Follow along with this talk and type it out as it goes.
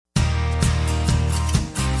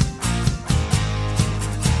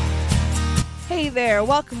there,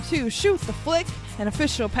 welcome to Shoot the Flick, an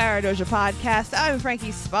official Paradoja podcast. I'm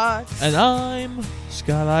Frankie Sparks. And I'm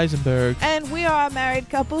Scott Eisenberg. And we are a married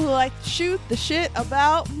couple who like to shoot the shit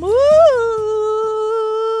about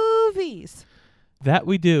movies. That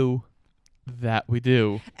we do. That we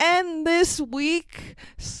do. And this week,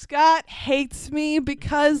 Scott hates me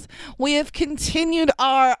because we have continued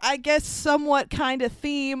our, I guess, somewhat kind of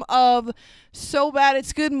theme of so bad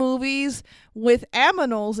it's good movies with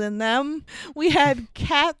aminals in them. We had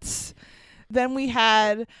Cats, then we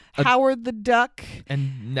had Howard the Duck.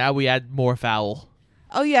 And now we add more foul.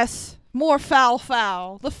 Oh, yes. More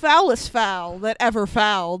foul. The foulest foul that ever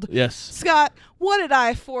fouled. Yes. Scott, what did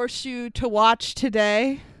I force you to watch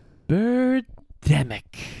today? Birdemic.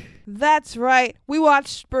 That's right. We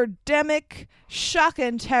watched Birdemic, Shock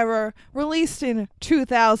and Terror, released in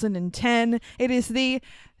 2010. It is the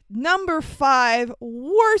number 5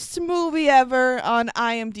 worst movie ever on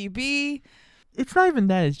IMDb. It's not even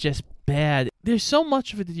that, it's just bad. There's so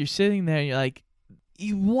much of it that you're sitting there and you're like,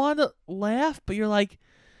 you want to laugh, but you're like,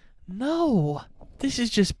 no, this is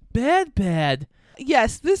just bad.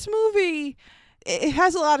 Yes, this movie, it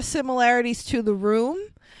has a lot of similarities to The Room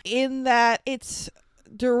in that it's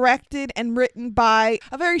directed and written by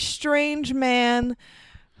a very strange man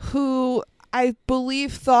who I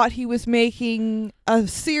believe thought he was making a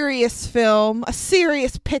serious film, a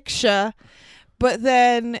serious picture, but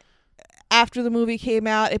then after the movie came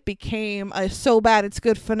out, it became a so bad it's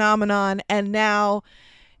good phenomenon, and now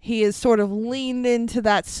he has sort of leaned into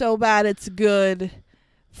that so bad it's good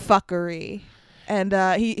fuckery. And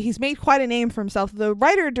he's made quite a name for himself. The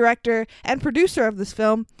writer, director, and producer of this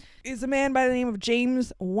film is a man by the name of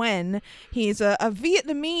James Nguyen. He's a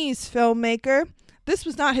Vietnamese filmmaker. This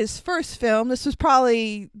was not his first film. This was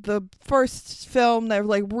probably the first film that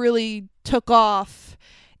really took off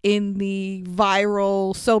in the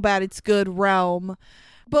viral so bad it's good realm.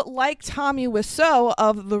 But like Tommy Wiseau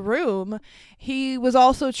of The Room, he was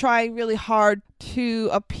also trying really hard to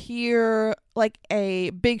appear like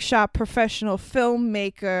a big shot professional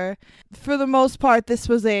filmmaker. For the most part, this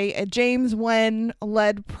was a James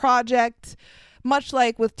Nguyen-led project, much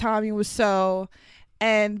like with Tommy Wiseau.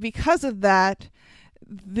 And because of that,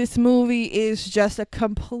 this movie is just a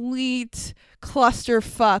complete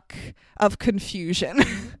clusterfuck of confusion.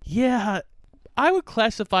 Yeah, I would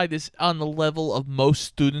classify this on the level of most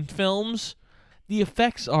student films. The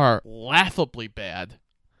effects are laughably bad.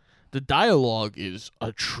 The dialogue is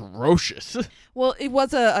atrocious. Well, it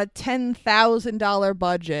was a $10,000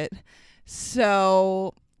 budget,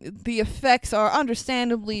 so the effects are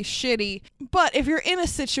understandably shitty. But if you're in a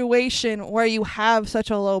situation where you have such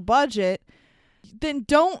a low budget, then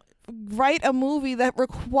don't write a movie that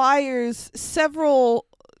requires several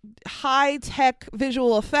high-tech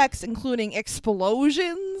visual effects, including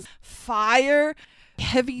explosions, fire,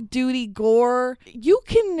 heavy-duty gore. You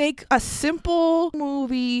can make a simple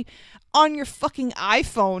movie on your fucking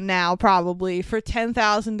iPhone now, probably, for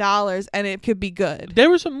 $10,000, and it could be good. There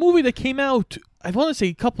was a movie that came out, I want to say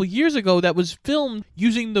a couple years ago, that was filmed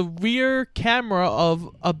using the rear camera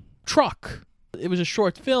of a truck. It was a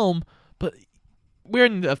short film, but we're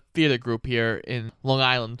in a theater group here in Long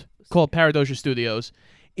Island called Paradoja Studios.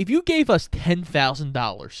 If you gave us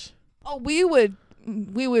 $10,000... Oh, we would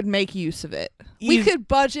make use of it. We could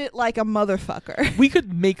budget like a motherfucker. We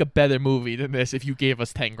could make a better movie than this if you gave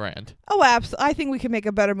us $10,000. Oh, absolutely. I think we could make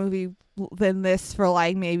a better movie than this for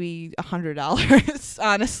like maybe $100,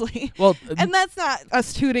 honestly. Well, and that's not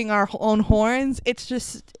us tooting our own horns.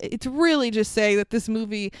 It's really just saying that this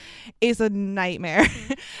movie is a nightmare.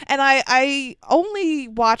 And I only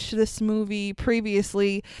watched this movie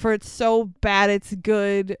previously for its so bad it's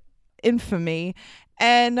good infamy.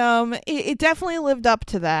 And it definitely lived up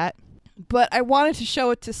to that. But I wanted to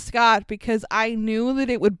show it to Scott because I knew that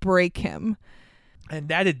it would break him. And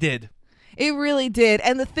that it did. It really did.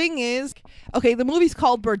 And the thing is, okay, the movie's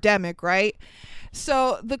called Birdemic, right?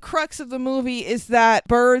 So the crux of the movie is that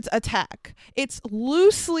birds attack. It's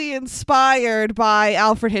loosely inspired by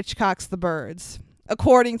Alfred Hitchcock's The Birds,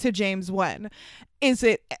 according to James Nguyen. Is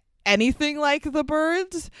it anything like The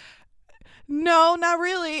Birds? No, not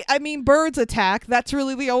really. I mean, birds attack. That's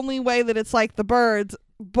really the only way that it's like The Birds.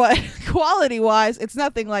 But quality-wise, it's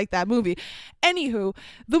nothing like that movie. Anywho,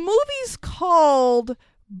 the movie's called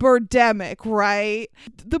Birdemic, right?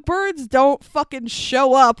 The birds don't fucking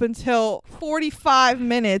show up until 45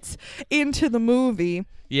 minutes into the movie.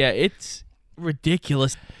 Yeah, it's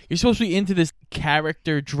ridiculous. You're supposed to be into this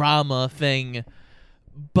character drama thing,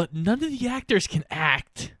 but none of the actors can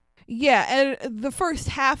act. Yeah, and the first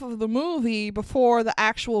half of the movie, before the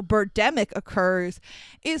actual birdemic occurs,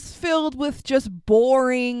 is filled with just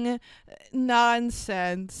boring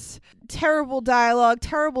nonsense, terrible dialogue,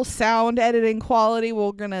 terrible sound editing quality.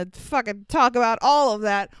 We're gonna fucking talk about all of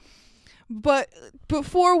that. But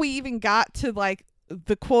before we even got to like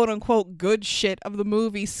the quote unquote good shit of the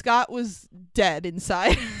movie, Scott was dead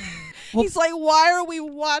inside. Well, he's like, why are we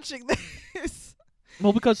watching this?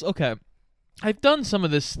 Well, because, okay, I've done some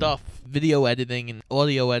of this stuff, video editing and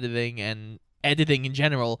audio editing and editing in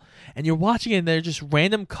general, and you're watching it and they're just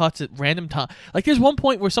random cuts at random time. Like, there's one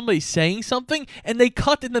point where somebody's saying something and they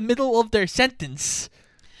cut in the middle of their sentence.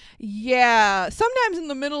 Yeah, sometimes in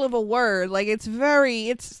the middle of a word. Like, it's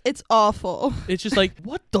awful. It's just like,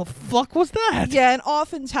 what the fuck was that? Yeah, and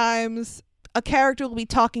oftentimes a character will be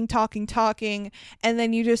talking, and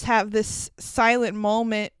then you just have this silent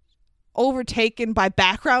moment overtaken by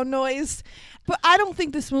background noise. But I don't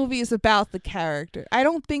think this movie is about the character. I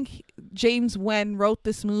don't think James Wen wrote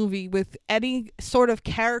this movie with any sort of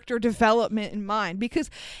character development in mind, because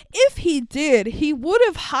if he did, he would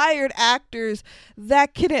have hired actors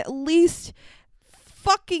that could at least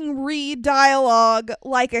fucking read dialogue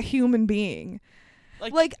like a human being.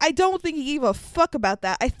 Like, I don't think he gave a fuck about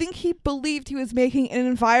that. I think he believed he was making an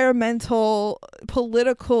environmental,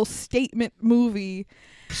 political statement movie.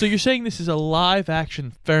 So you're saying this is a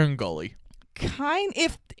live-action Ferngully?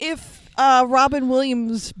 If Robin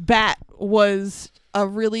Williams' bat was a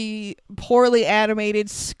really poorly animated,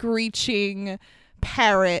 screeching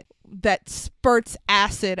parrot that spurts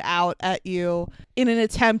acid out at you in an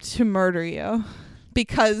attempt to murder you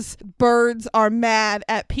because birds are mad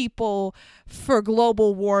at people for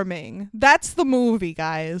global warming. That's the movie,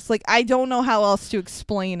 guys. Like, I don't know how else to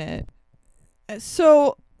explain it.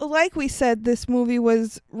 So, like we said, this movie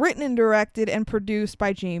was written and directed and produced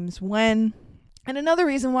by James Wen. And another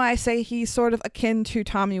reason why I say he's sort of akin to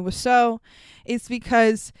Tommy Wiseau is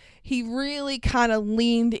because he really kind of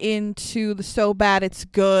leaned into the so bad it's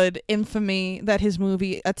good infamy that his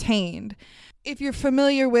movie attained. If you're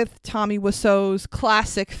familiar with Tommy Wiseau's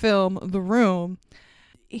classic film, The Room,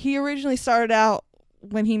 he originally started out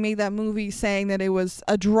when he made that movie saying that it was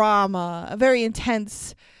a drama, a very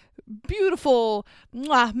intense, beautiful,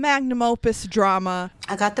 magnum opus drama.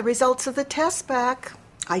 I got the results of the test back.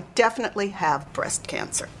 I definitely have breast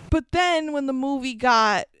cancer. But then when the movie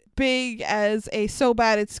got big as a so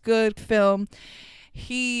bad it's good film,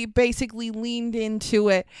 he basically leaned into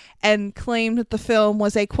it and claimed that the film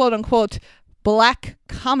was a quote unquote black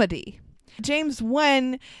comedy. James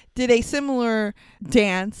Wen did a similar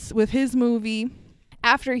dance with his movie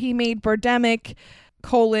after he made Birdemic: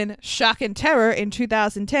 Shock and Terror in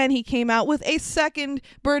 2010. He came out with a second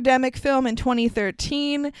Birdemic film in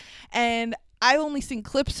 2013, and I've only seen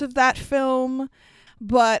clips of that film,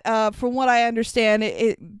 but from what I understand,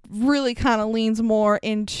 it really kind of leans more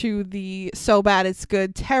into the so bad it's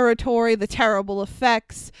good territory, the terrible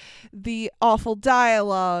effects, the awful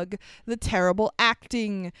dialogue, the terrible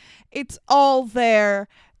acting. It's all there,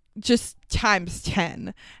 just times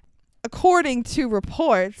 10. According to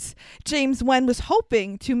reports, James Wen was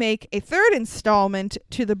hoping to make a third installment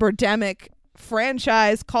to the Birdemic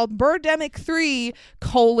franchise called Birdemic 3: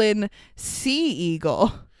 Sea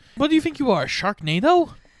Eagle. What do you think you are,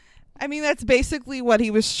 Sharknado? I mean, that's basically what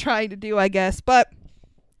he was trying to do, I guess. But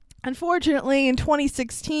unfortunately, in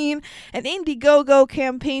 2016, an Indiegogo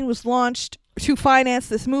campaign was launched to finance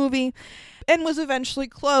this movie and was eventually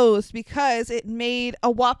closed because it made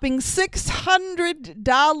a whopping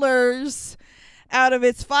 $600 out of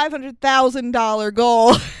its $500,000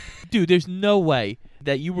 goal. Dude, there's no way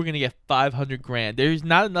that you were going to get $500,000. There's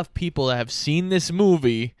not enough people that have seen this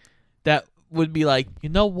movie that would be like, you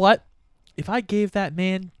know what? If I gave that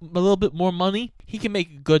man a little bit more money, he can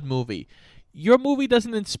make a good movie. Your movie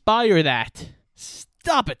doesn't inspire that.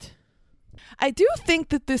 Stop it. I do think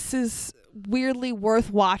that this is weirdly worth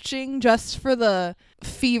watching just for the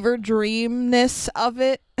fever dreamness of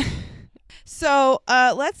it. So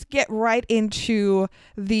let's get right into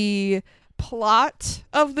the plot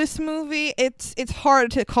of this movie. It's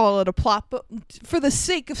hard to call it a plot, but for the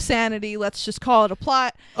sake of sanity, let's just call it a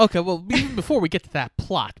plot. Okay, well, even before we get to that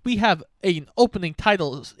plot, we have an opening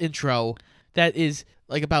titles intro that is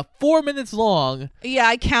like about 4 minutes long. Yeah,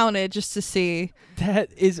 I counted just to see.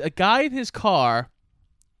 That is a guy in his car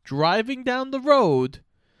driving down the road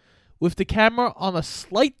with the camera on a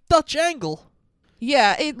slight Dutch angle.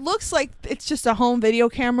 Yeah, it looks like it's just a home video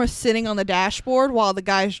camera sitting on the dashboard while the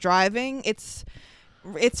guy's driving. It's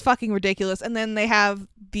fucking ridiculous. And then they have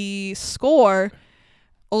the score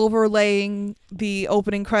overlaying the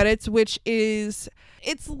opening credits, which is,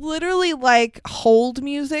 it's literally like hold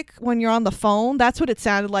music when you're on the phone. That's what it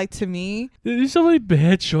sounded like to me. There's so many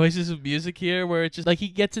bad choices of music here where it's just like he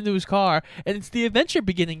gets into his car and it's the adventure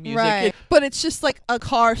beginning music. Right. But it's just like a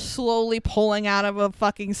car slowly pulling out of a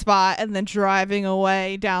fucking spot and then driving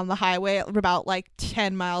away down the highway at about like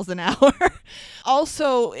 10 miles an hour.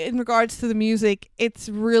 Also, in regards to the music, it's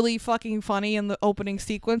really fucking funny in the opening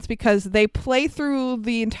sequence because they play through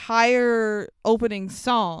the entire opening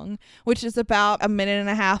song, which is about a minute and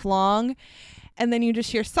a half long, and then you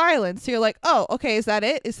just hear silence. So you're like, oh, okay, is that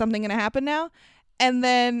it? Is something gonna happen now? And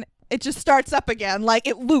then it just starts up again, like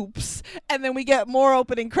it loops, and then we get more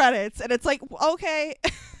opening credits, and it's like, okay.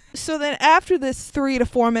 So then after this 3 to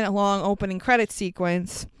 4 minute long opening credit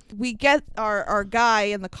sequence, we get our guy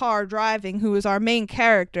in the car driving, who is our main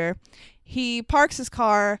character. He parks his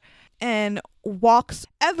car and walks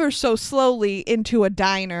ever so slowly into a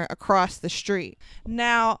diner across the street.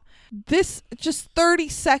 Now, this just 30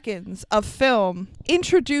 seconds of film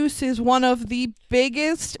introduces one of the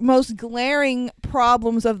biggest, most glaring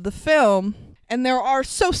problems of the film, and there are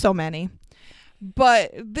so many.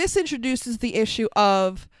 But this introduces the issue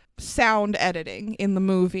of sound editing in the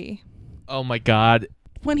movie. Oh my God.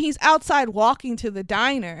 When he's outside walking to the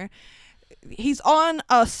diner, he's on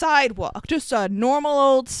a sidewalk, just a normal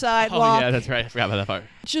old sidewalk. Oh, yeah, that's right. I forgot about that part.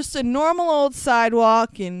 Just a normal old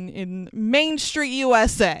sidewalk in Main Street,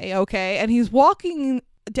 USA, okay? And he's walking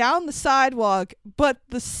down the sidewalk, but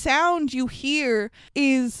the sound you hear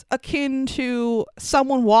is akin to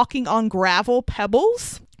someone walking on gravel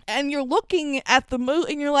pebbles. And you're looking at the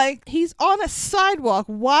movie and you're like, he's on a sidewalk.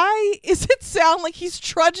 Why does it sound like he's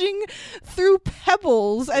trudging through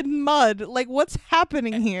pebbles and mud? Like, what's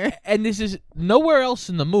happening here? And this is nowhere else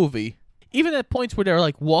in the movie. Even at points where they're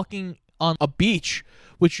like walking on a beach,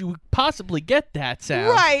 which you would possibly get that sound.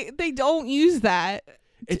 Right. They don't use that.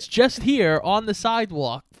 It's just here on the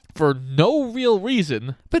sidewalk for no real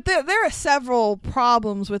reason. But there are several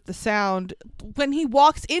problems with the sound. When he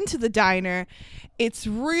walks into the diner, it's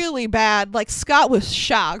really bad. Like, Scott was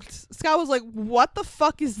shocked. Scott was like, what the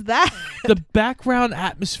fuck is that? The background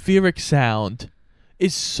atmospheric sound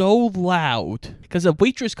is so loud because a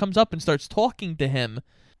waitress comes up and starts talking to him,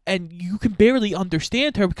 and you can barely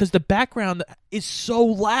understand her because the background is so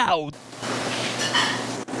loud.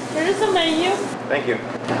 Here is the menu. Thank you.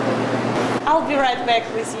 I'll be right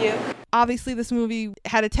back with you. Obviously, this movie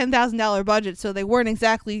had a $10,000 budget, so they weren't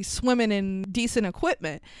exactly swimming in decent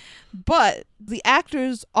equipment. But the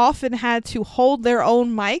actors often had to hold their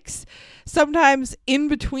own mics, sometimes in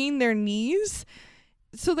between their knees.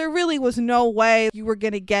 So there really was no way you were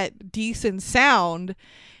going to get decent sound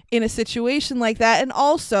in a situation like that. And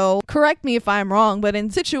also, correct me if I'm wrong, but in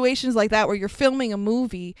situations like that where you're filming a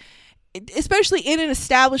movie, especially in an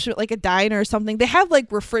establishment like a diner or something, they have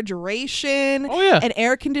like refrigeration and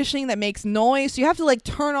air conditioning that makes noise. So you have to like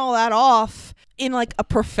turn all that off in like a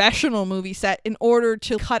professional movie set in order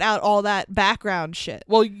to cut out all that background shit.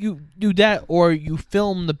 Well, you do that, or you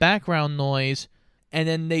film the background noise and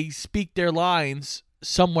then they speak their lines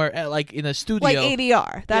somewhere at, like in a studio. Like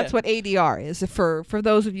ADR. That's what ADR is for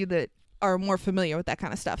those of you that are more familiar with that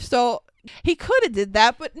kind of stuff. So he could have did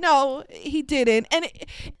that, but no, he didn't. And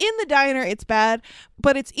in the diner, it's bad,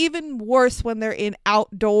 but it's even worse when they're in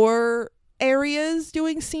outdoor areas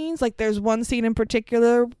doing scenes. Like there's one scene in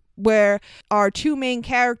particular where our two main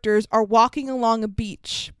characters are walking along a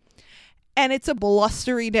beach. And it's a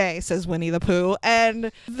blustery day, says Winnie the Pooh,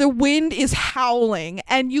 and the wind is howling,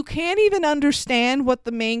 and you can't even understand what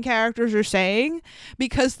the main characters are saying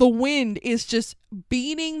because the wind is just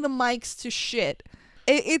beating the mics to shit.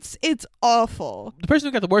 It's awful. The person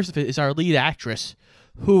who got the worst of it is our lead actress,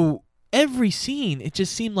 who every scene, it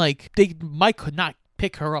just seemed like Mike could not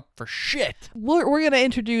pick her up for shit. We're going to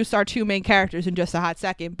introduce our two main characters in just a hot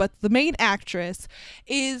second, but the main actress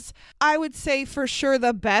is, I would say, for sure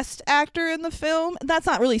the best actor in the film. That's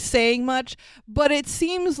not really saying much, but it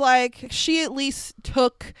seems like she at least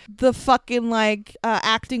took the fucking like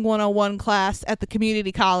acting 101 class at the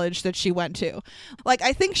community college that she went to. Like,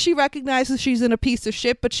 I think she recognizes she's in a piece of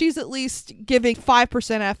shit, but she's at least giving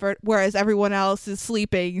 5% effort, whereas everyone else is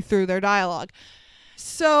sleeping through their dialogue.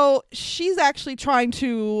 So she's actually trying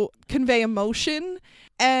to convey emotion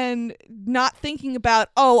and not thinking about,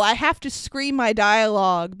 oh, I have to scream my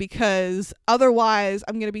dialogue because otherwise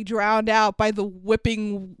I'm going to be drowned out by the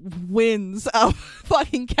whipping winds of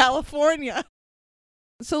fucking California.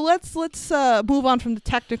 So let's move on from the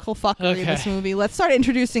technical fuckery of this movie. Let's start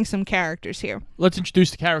introducing some characters here. Let's introduce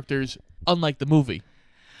the characters unlike the movie.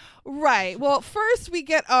 Right. Well, first we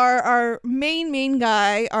get our main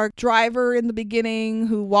guy, our driver in the beginning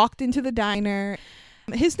who walked into the diner.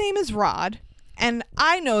 His name is Rod, and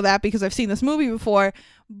I know that because I've seen this movie before,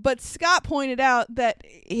 but Scott pointed out that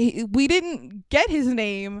we didn't get his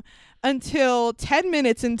name until 10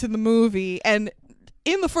 minutes into the movie, and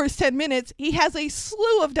in the first 10 minutes, he has a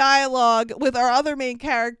slew of dialogue with our other main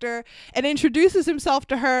character and introduces himself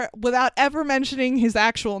to her without ever mentioning his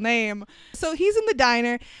actual name. So he's in the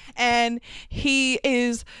diner and he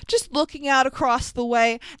is just looking out across the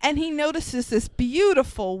way and he notices this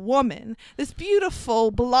beautiful woman, this beautiful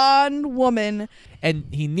blonde woman. And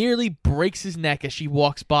he nearly breaks his neck as she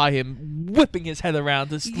walks by him, whipping his head around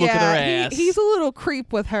to look at her ass. He's a little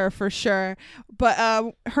creep with her for sure.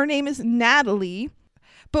 But her name is Natalie.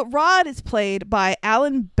 But Rod is played by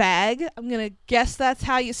Alan Bagg. I'm going to guess that's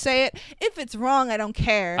how you say it. If it's wrong, I don't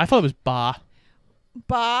care. I thought it was Ba.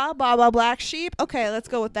 Ba, Black Sheep? Okay, let's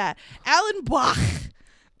go with that. Alan Bach.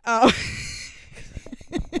 Oh.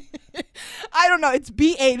 I don't know. It's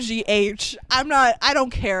B-A-G-H. I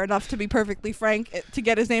don't care enough, to be perfectly frank, to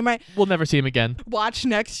get his name right. We'll never see him again. Watch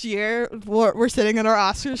next year. We're sitting in our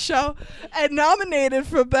Oscars show. And nominated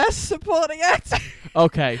for Best Supporting Actor.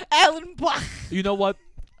 Okay. Alan Bach. You know what?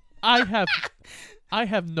 I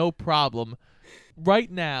have no problem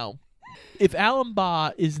right now. If Alan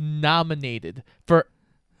Ba is nominated for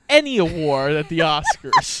any award at the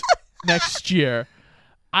Oscars next year,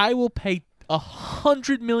 I will pay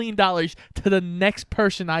 $100 million to the next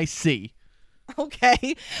person I see.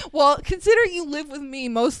 Okay. Well, considering you live with me,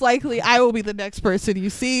 most likely I will be the next person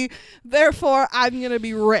you see. Therefore, I'm going to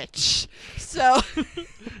be rich. So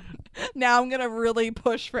now I'm going to really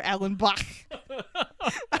push for Ellen Bach.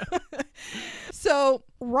 So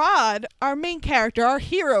Rod, our main character, our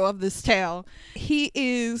hero of this tale, he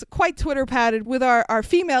is quite Twitter-padded with our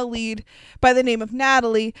female lead by the name of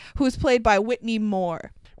Natalie, who is played by Whitney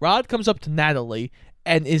Moore. Rod comes up to Natalie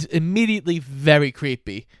and is immediately very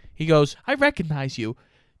creepy. He goes, "I recognize you.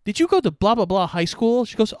 Did you go to blah, blah, blah high school?"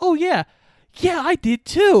 She goes, "Oh, yeah. Yeah, I did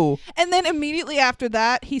too." And then immediately after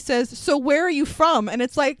that, he says, "So where are you from?" And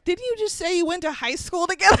it's like, didn't you just say you went to high school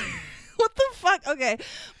together? What the fuck? Okay.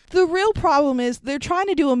 The real problem is they're trying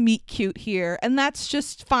to do a meet cute here, and that's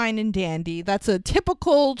just fine and dandy. That's a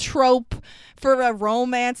typical trope for a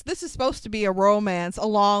romance. This is supposed to be a romance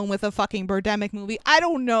along with a fucking Birdemic movie. I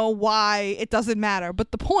don't know why. It doesn't matter.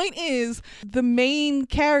 But the point is, the main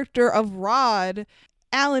character of Rod,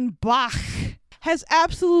 Alan Bach, has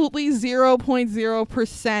absolutely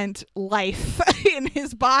 0.0% life in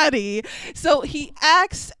his body. So he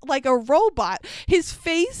acts like a robot. His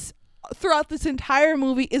face throughout this entire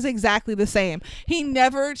movie is exactly the same. He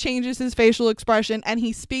never changes his facial expression and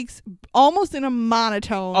he speaks almost in a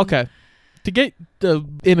monotone. Okay. To get the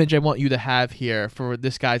image I want you to have here for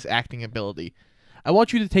this guy's acting ability, I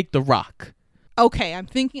want you to take The Rock. Okay,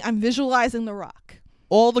 I'm visualizing The Rock.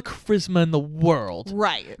 All the charisma in the world.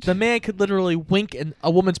 Right. The man could literally wink and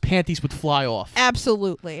a woman's panties would fly off.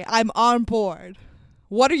 Absolutely. I'm on board.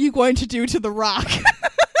 What are you going to do to The Rock?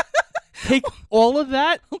 Take all of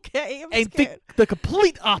that Okay, I'm and scared. think the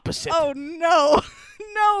complete opposite. Oh, no.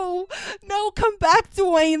 No, come back,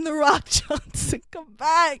 Dwayne The Rock Johnson. Come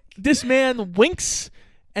back. This man winks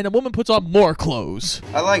and a woman puts on more clothes.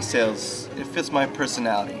 I like sales. It fits my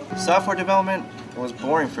personality. Software development was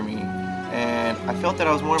boring for me, and I felt that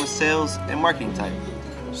I was more of a sales and marketing type.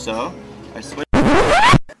 So, I switched.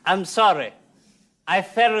 I'm sorry. I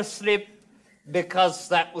fell asleep because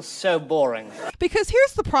that was so boring. Because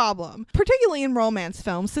here's the problem, particularly in romance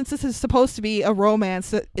films, since this is supposed to be a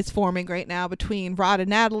romance that is forming right now between Rod and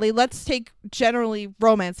Natalie, let's take generally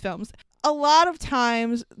romance films. A lot of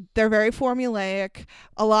times they're very formulaic.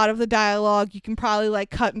 A lot of the dialogue you can probably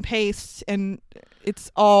like cut and paste and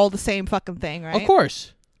it's all the same fucking thing, right? Of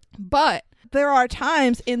course. But there are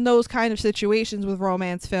times in those kind of situations with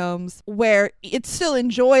romance films where it's still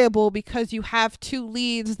enjoyable because you have two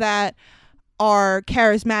leads that are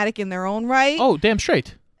charismatic in their own right. Oh, damn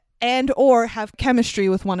straight. And or have chemistry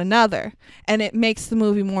with one another. And it makes the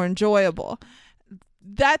movie more enjoyable.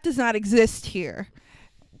 That does not exist here.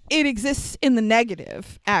 It exists in the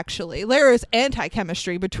negative, actually. There is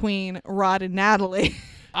anti-chemistry between Rod and Natalie.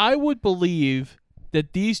 I would believe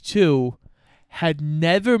that these two had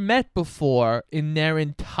never met before in their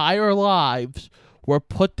entire lives, were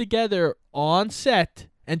put together on set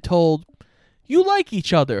and told, "You like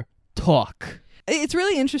each other. Talk." It's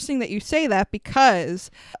really interesting that you say that because,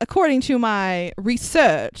 according to my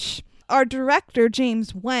research, our director,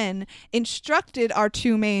 James Wen, instructed our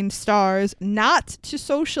two main stars not to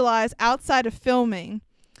socialize outside of filming,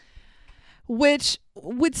 which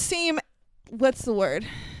would seem, what's the word?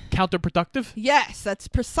 counterproductive. Yes, that's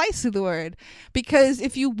precisely the word. Because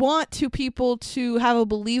if you want two people to have a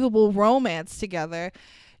believable romance together,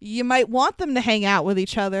 you might want them to hang out with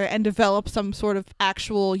each other and develop some sort of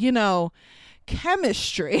actual,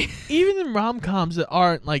 chemistry. Even in rom-coms that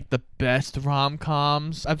aren't like the best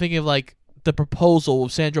rom-coms, I'm thinking of like The Proposal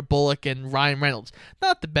with Sandra Bullock and Ryan Reynolds.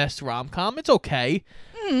 Not the best rom-com. It's okay.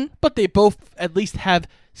 But they both at least have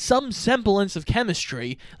some semblance of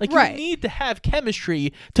chemistry. Like, Right. you need to have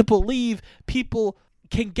chemistry to believe people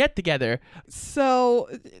can get together. So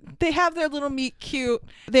they have their little meet cute.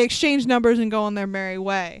 They exchange numbers and go on their merry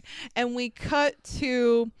way. And we cut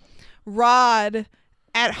to Rod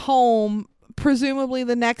at home, presumably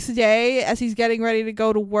the next day, as he's getting ready to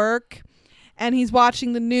go to work. And he's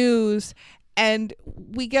watching the news. And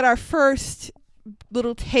we get our first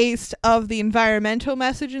little taste of the environmental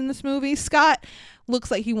message in this movie. Scott looks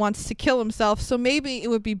like he wants to kill himself. So maybe it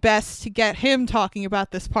would be best to get him talking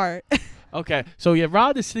about this part. Okay, so yeah,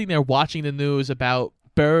 Rod is sitting there watching the news about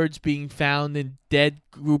birds being found in dead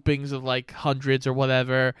groupings of like hundreds or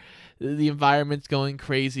whatever. The environment's going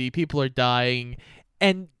crazy. People are dying.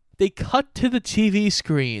 And they cut to the TV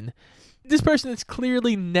screen. This person has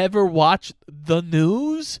clearly never watched the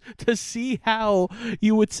news to see how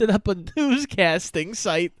you would set up a newscasting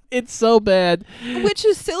site. It's so bad. Which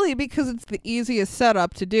is silly because it's the easiest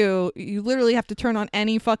setup to do. You literally have to turn on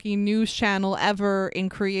any fucking news channel ever in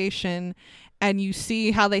creation and you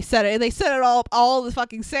see how they set it. They set it all the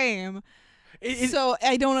fucking same. So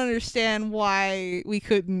I don't understand why we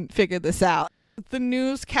couldn't figure this out. The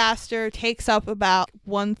newscaster takes up about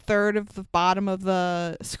 1/3 of the bottom of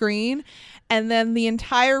the screen, and then the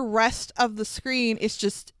entire rest of the screen is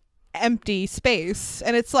just empty space.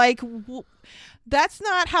 And it's like, that's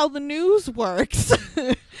not how the news works.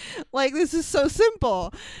 Like, this is so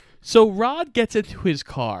simple. So Rod gets into his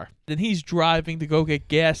car. Then he's driving to go get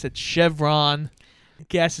gas at Chevron.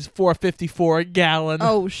 Gas is $4.54 a gallon.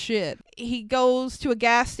 Oh, shit. He goes to a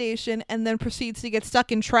gas station and then proceeds to get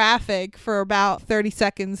stuck in traffic for about 30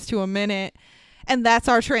 seconds to a minute. And that's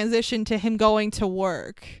our transition to him going to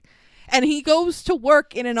work. And he goes to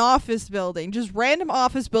work in an office building, just random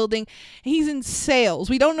office building. He's in sales.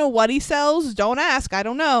 We don't know what he sells. Don't ask. I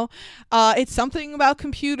don't know. It's something about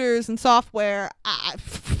computers and software.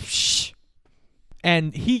 Shh.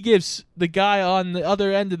 And he gives the guy on the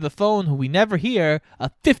other end of the phone, who we never hear,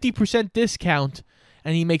 a 50% discount,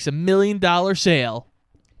 and he makes $1 million sale.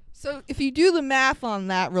 So if you do the math on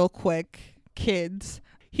that real quick, kids.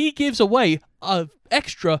 He gives away an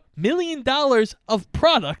extra $1 million of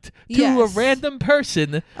product to a Yes. random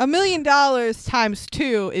person. $1 million times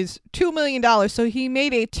 2 is $2 million. So he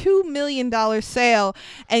made a $2 million sale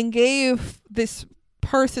and gave this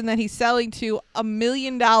person that he's selling to $1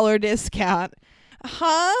 million discount.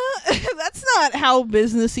 Huh? That's not how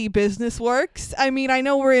businessy business works. I mean, I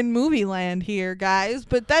know we're in movie land here, guys,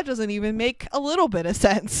 but that doesn't even make a little bit of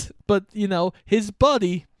sense. But, his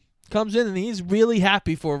buddy comes in and he's really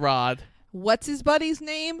happy for Rod. What's his buddy's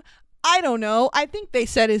name? I don't know. I think they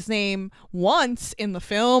said his name once in the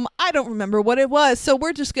film. I don't remember what it was, so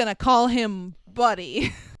we're just going to call him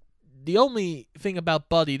Buddy. The only thing about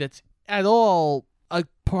Buddy that's at all a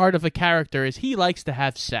part of a character is he likes to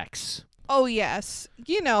have sex. Oh, yes.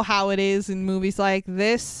 You know how it is in movies like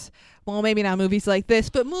this. Well, maybe not movies like this,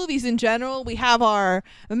 but movies in general. We have our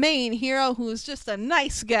main hero who's just a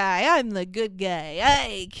nice guy. I'm the good guy.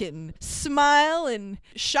 I can smile and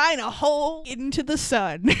shine a hole into the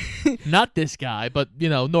sun. Not this guy, but,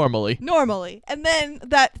 normally. Normally. And then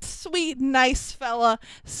that sweet, nice fella's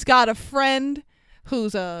got a friend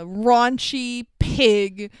who's a raunchy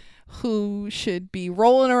pig who should be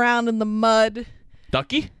rolling around in the mud.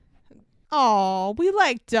 Ducky? Oh, we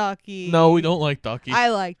like Ducky. No, we don't like Ducky. I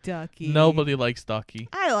like Ducky. Nobody likes Ducky.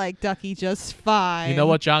 I like Ducky just fine. You know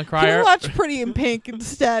what, John Can we Cryer? watch Pretty in Pink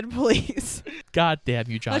instead, please? God damn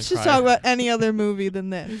you, John Let's just Cryer. talk about any other movie than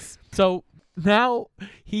this. So now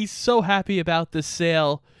he's so happy about this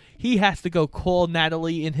sale, he has to go call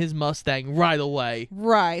Natalie in his Mustang right away.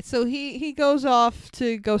 Right. So he goes off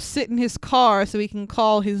to go sit in his car so he can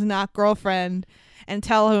call his not girlfriend and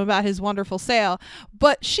tell him about his wonderful sale.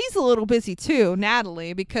 But she's a little busy too,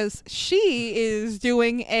 Natalie, because she is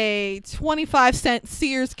doing a 25-cent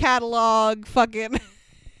Sears catalog fucking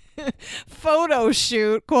photo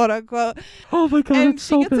shoot, quote unquote. Oh my God, And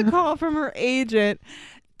she gets a call from her agent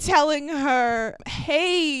telling her,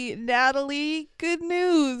 hey, Natalie, good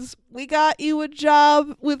news. We got you a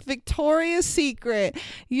job with Victoria's Secret.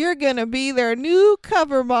 You're going to be their new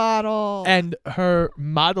cover model. And her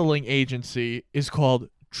modeling agency is called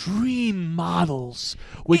Dream Models,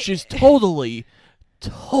 which is totally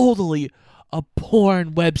a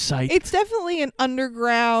porn website. It's definitely an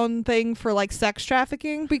underground thing for like sex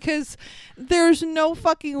trafficking, because there's no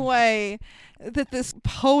fucking way that this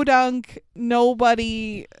podunk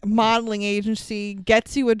nobody modeling agency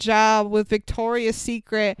gets you a job with Victoria's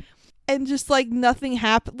Secret and just like nothing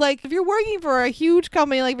happened. Like, if you're working for a huge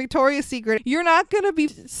company like Victoria's Secret, you're not going to be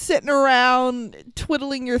sitting around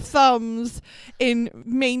twiddling your thumbs in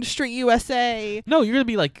Main Street, USA. No, you're going to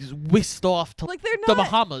be like whisked off to Like, they're the not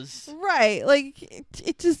Bahamas. right. Like,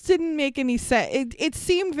 it just didn't make any sense. It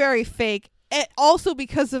seemed very fake. Also,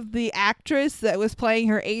 because of the actress that was playing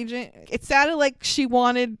her agent, it sounded like she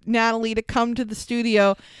wanted Natalie to come to the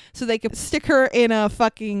studio so they could stick her in a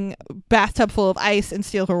fucking bathtub full of ice and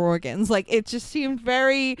steal her organs. Like, it just seemed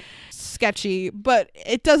very sketchy, but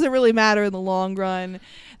it doesn't really matter in the long run.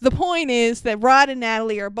 The point is that Rod and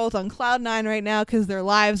Natalie are both on cloud nine right now because their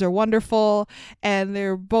lives are wonderful, and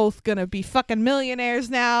they're both gonna be fucking millionaires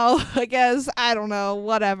now, I guess. I don't know,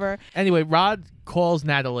 whatever. Anyway, Rod calls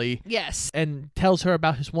Natalie. Yes. And tells her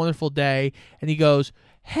about his wonderful day, and he goes,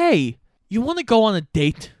 "Hey, you want to go on a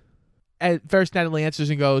date?" At first, Natalie answers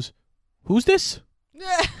and goes, "Who's this?"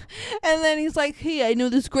 And then he's like, "Hey, I know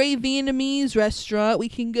this great Vietnamese restaurant we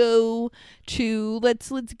can go to. Let's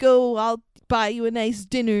go. I'll buy you a nice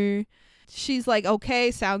dinner." She's like, "Okay,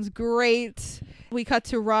 sounds great." We cut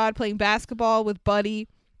to Rod playing basketball with Buddy.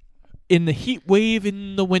 In the heat wave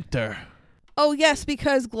in the winter. Oh, yes,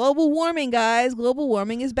 because global warming, guys. Global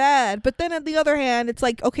warming is bad. But then on the other hand, it's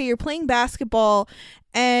like, okay, you're playing basketball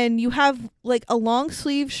and you have like a long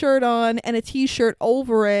sleeve shirt on and a t-shirt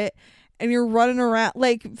over it, and you're running around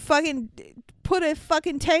like fucking put a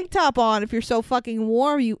fucking tank top on if you're so fucking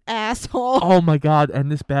warm, you asshole. Oh my god,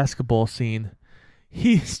 and this basketball scene.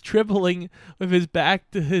 He's dribbling with his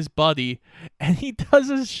back to his buddy, and he does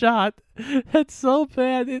a shot that's so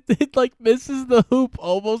bad it like misses the hoop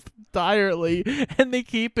almost entirely, and they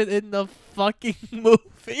keep it in the fucking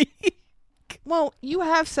movie. Well, you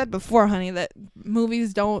have said before, honey, that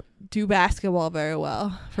movies don't do basketball very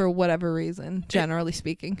well for whatever reason, generally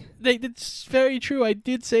speaking. It's very true. I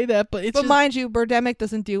did say that, but it's But just, mind you, Birdemic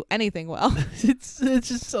doesn't do anything well. it's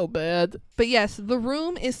just so bad. But yes, The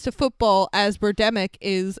Room is to football as Birdemic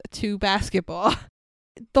is to basketball.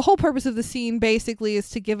 The whole purpose of the scene basically is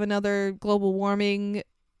to give another global warming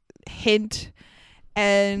hint,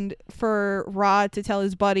 and for Rod to tell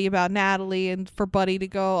his buddy about Natalie, and for Buddy to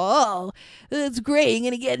go, "Oh, that's great, you're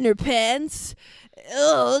gonna get in her pants.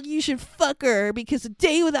 Oh, you should fuck her, because a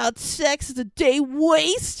day without sex is a day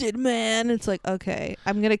wasted, man." It's like, okay,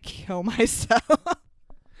 I'm gonna kill myself.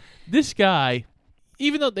 This guy,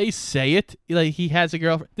 even though they say it, like he has a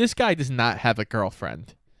girlfriend, this guy does not have a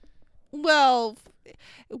girlfriend. Well,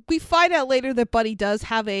 we find out later that Buddy does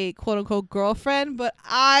have a quote-unquote girlfriend, but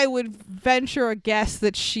I would venture a guess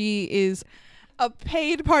that she is a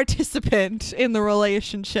paid participant in the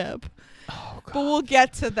relationship. Oh, God. But we'll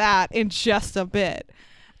get to that in just a bit.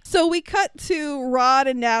 So we cut to Rod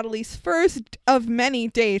and Natalie's first of many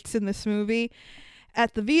dates in this movie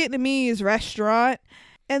at the Vietnamese restaurant,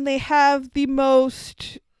 and they have the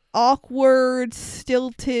most awkward,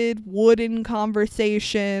 stilted, wooden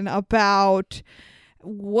conversation about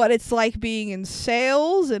what it's like being in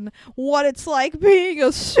sales and what it's like being a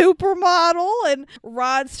supermodel. And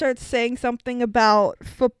Rod starts saying something about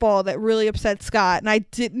football that really upset Scott, and I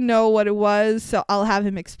didn't know what it was, so I'll have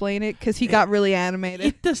him explain it because he got really animated.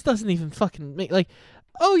 It just doesn't even fucking make, like,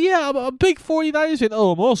 oh yeah, I'm a big 49ers fan.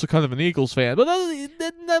 Oh, I'm also kind of an Eagles fan, but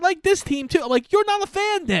I like this team too. I'm like, you're not a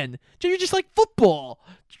fan then. You're just like football.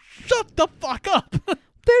 Shut the fuck up.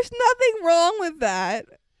 There's nothing wrong with that.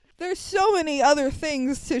 There's so many other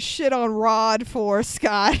things to shit on Rod for,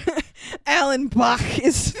 Scott. Alan Bach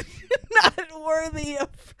is not worthy of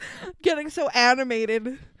getting so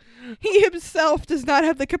animated. He himself does not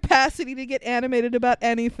have the capacity to get animated about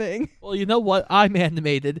anything. Well, you know what? I'm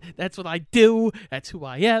animated. That's what I do. That's who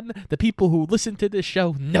I am. The people who listen to this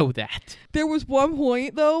show know that. There was one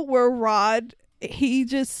point, though, where Rod, he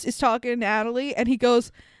just is talking to Natalie, and he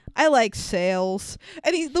goes, "I like sales."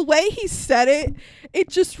 And the way he said it, it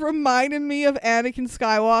just reminded me of Anakin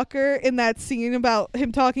Skywalker in that scene about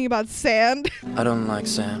him talking about sand. I don't like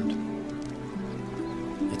sand.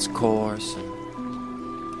 It's coarse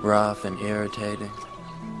and rough and irritating,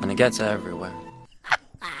 and it gets everywhere.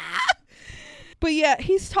 But yeah,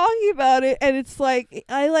 he's talking about it, and it's like,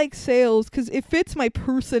 I like sales because it fits my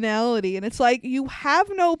personality. And it's like, you have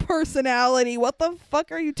no personality. What the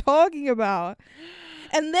fuck are you talking about?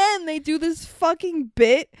 And then they do this fucking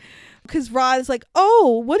bit because Rod is like,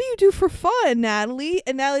 "Oh, what do you do for fun, Natalie?"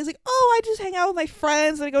 And Natalie's like, "Oh, I just hang out with my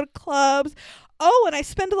friends and I go to clubs. Oh, and I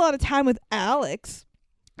spend a lot of time with Alex."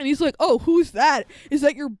 And he's like, oh, who's that? Is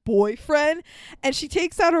that your boyfriend? And she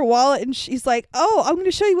takes out her wallet and she's like, oh, I'm going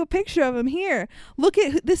to show you a picture of him here. Look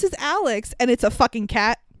at, this is Alex. And it's a fucking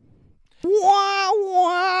cat. Wah,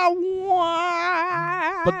 wah,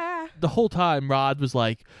 wah. But the whole time, Rod was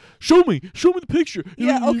like, show me the picture.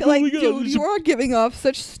 Yeah, okay, Oh like, my God, dude, it's you are giving off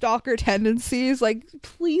such stalker tendencies. Like,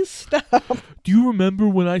 please stop. Do you remember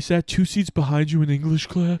when I sat 2 seats behind you in English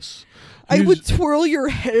class? I would twirl your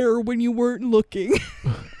hair when you weren't looking.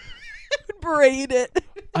 I would braid it.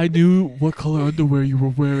 I knew what color underwear you were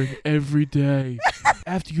wearing every day.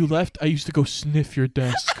 After you left, I used to go sniff your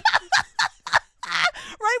desk.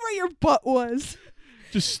 Right where your butt was.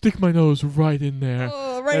 Just stick my nose right in there.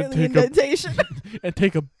 Oh, right in and the take a- indentation. And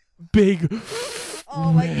take a big...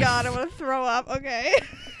 Oh my God, I want to throw up. Okay.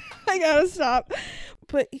 I gotta stop.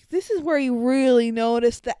 But this is where you really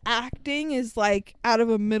notice the acting is like out of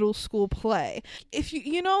a middle school play. If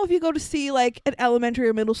you go to see like an elementary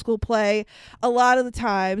or middle school play, a lot of the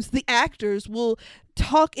times the actors will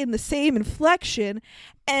talk in the same inflection,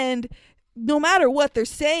 and no matter what they're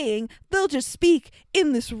saying, they'll just speak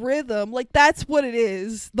in this rhythm. Like, that's what it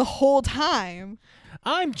is the whole time.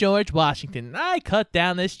 I'm George Washington. I cut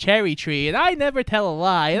down this cherry tree, and I never tell a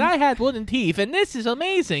lie, and I had wooden teeth, and this is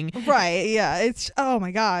amazing. Right, yeah. It's, oh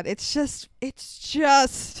my God. It's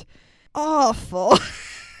just awful.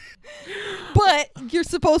 But you're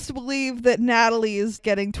supposed to believe that Natalie is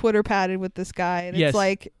getting Twitter padded with this guy, and Yes. it's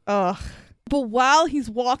like, ugh. But while he's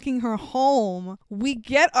walking her home, we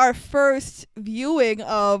get our first viewing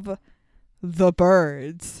of the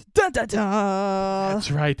birds. Dun, dun, dun.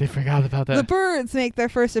 That's right. They forgot about that. The birds make their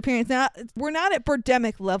first appearance. Now, we're not at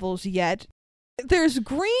Birdemic levels yet. There's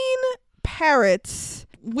green parrots,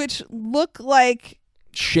 which look like,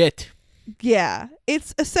 Shit. yeah,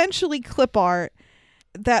 it's essentially clip art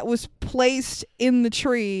that was placed in the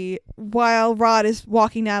tree while Rod is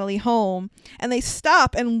walking Natalie home. And they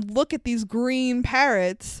stop and look at these green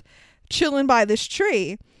parrots chilling by this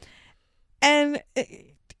tree. And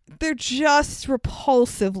they're just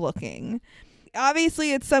repulsive looking.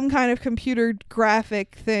 Obviously, it's some kind of computer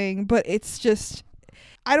graphic thing, but it's just,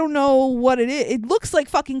 I don't know what it is. It looks like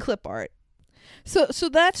fucking clip art. So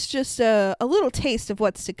that's just a little taste of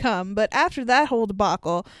what's to come. But after that whole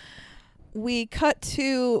debacle, we cut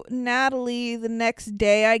to Natalie the next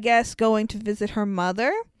day, I guess, going to visit her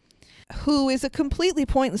mother, who is a completely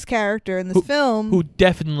pointless character in this film. Who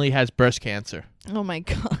definitely has breast cancer. Oh my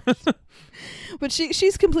God. But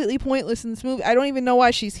she's completely pointless in this movie. I don't even know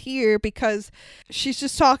why she's here, because she's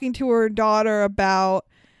just talking to her daughter about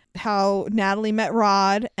how Natalie met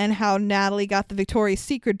Rod and how Natalie got the Victoria's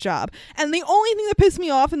Secret job. And the only thing that pissed me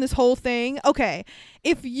off in this whole thing, okay,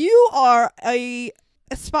 if you are a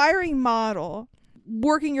aspiring model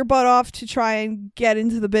working your butt off to try and get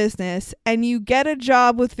into the business, and you get a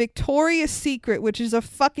job with Victoria's Secret, which is a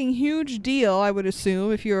fucking huge deal, I would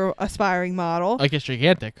assume, if you're an aspiring model. Like, it's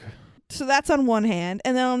gigantic. So that's on one hand.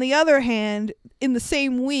 And then on the other hand, in the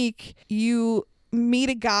same week, you meet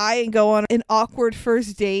a guy and go on an awkward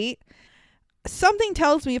first date. Something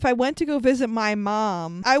tells me if I went to go visit my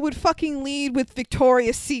mom, I would fucking lead with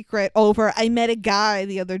Victoria's Secret over I met a guy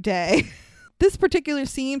the other day. This particular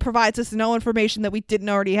scene provides us no information that we didn't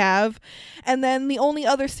already have. And then the only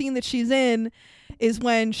other scene that she's in is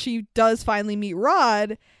when she does finally meet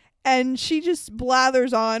Rod, and she just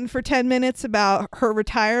blathers on for 10 minutes about her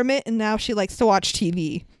retirement, and now she likes to watch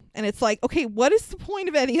TV. And it's like, okay, what is the point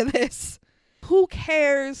of any of this? Who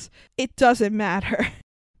cares? It doesn't matter.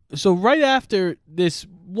 So right after this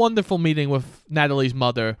wonderful meeting with Natalie's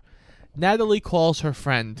mother, Natalie calls her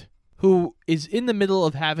friend, who is in the middle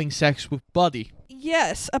of having sex with Buddy.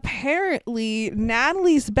 Yes, apparently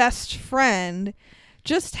Natalie's best friend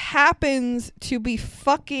just happens to be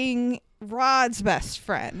fucking Rod's best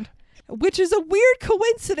friend, which is a weird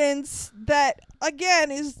coincidence that,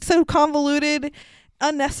 again, is so convoluted,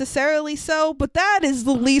 unnecessarily so, but that is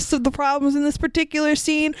the least of the problems in this particular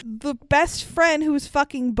scene. The best friend, who is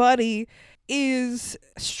fucking Buddy, is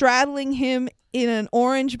straddling him in an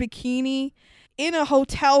orange bikini in a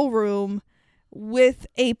hotel room with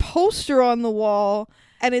a poster on the wall,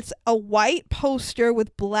 and it's a white poster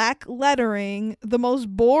with black lettering, the most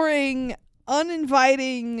boring,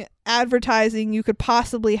 uninviting advertising you could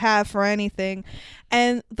possibly have for anything.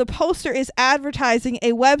 And the poster is advertising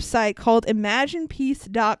a website called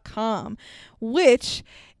imaginepeace.com, which,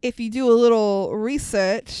 if you do a little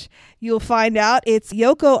research, you'll find out it's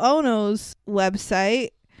Yoko Ono's website.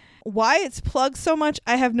 Why it's plugged so much,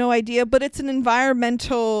 I have no idea, but it's an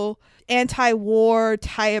environmental, anti-war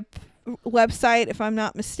type website, if I'm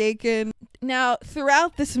not mistaken. Now,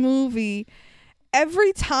 throughout this movie,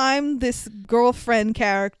 every time this girlfriend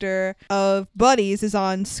character of Buddy's is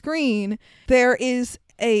on screen, there is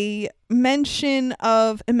a mention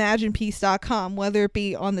of ImaginePeace.com, whether it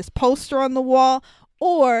be on this poster on the wall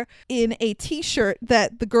or in a t-shirt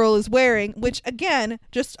that the girl is wearing, which again,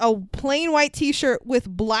 just a plain white t-shirt with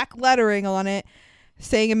black lettering on it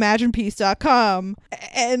saying ImaginePeace.com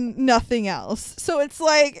and nothing else. So it's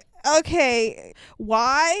like, okay,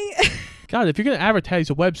 why? God, if you're going to advertise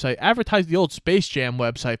a website, advertise the old Space Jam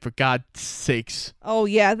website, for God's sakes. Oh,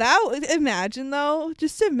 yeah. Imagine, though.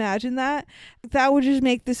 Just imagine that. That would just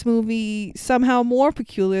make this movie somehow more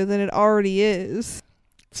peculiar than it already is.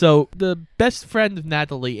 So, the best friend of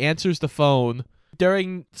Natalie answers the phone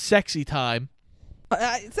during sexy time.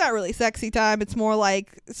 It's not really sexy time. It's more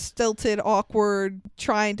like stilted, awkward,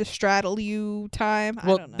 trying to straddle you time.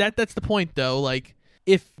 Well, I don't know. that's the point, though. Like,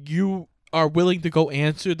 if you are willing to go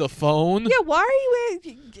answer the phone. Yeah, why are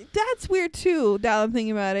you... That's weird, too, now I'm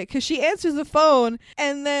thinking about it. Because she answers the phone,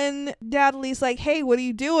 and then Natalie's like, hey, what are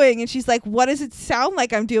you doing? And she's like, what does it sound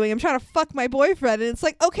like I'm doing? I'm trying to fuck my boyfriend. And it's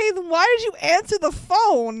like, okay, then why did you answer the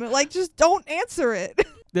phone? Like, just don't answer it.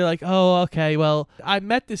 They're like, oh, okay, well, I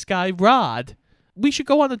met this guy, Rod. We should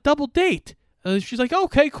go on a double date. She's like,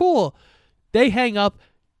 okay, cool. They hang up.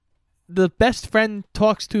 The best friend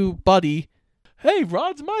talks to Buddy. Hey,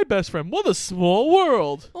 Rod's my best friend. What a small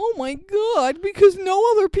world. Oh my god, because no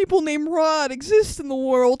other people named Rod exist in the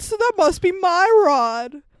world, so that must be my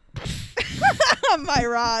Rod. My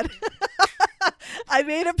Rod. I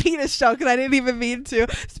made a penis joke and I didn't even mean to.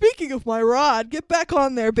 Speaking of my Rod, get back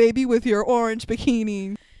on there, baby, with your orange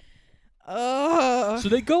bikini. So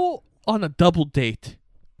they go on a double date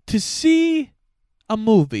to see a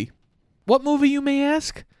movie. What movie, you may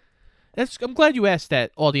ask? I'm glad you asked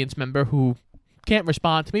that, audience member who can't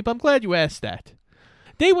respond to me, but I'm glad you asked that.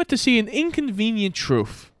 They went to see An Inconvenient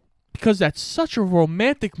Truth because that's such a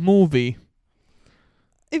romantic movie.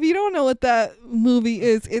 If you don't know what that movie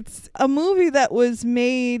is, it's a movie that was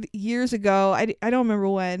made years ago. I don't remember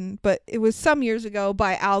when, but it was some years ago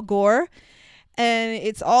by Al Gore. And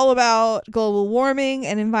it's all about global warming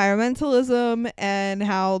and environmentalism and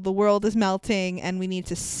how the world is melting and we need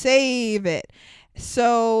to save it.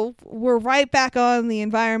 So we're right back on the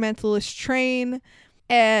environmentalist train,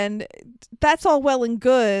 and that's all well and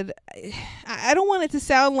good. I don't want it to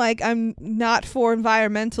sound like I'm not for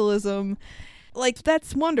environmentalism. Like,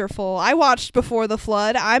 that's wonderful. I watched Before the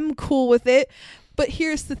Flood. I'm cool with it. But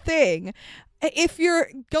here's the thing. If you're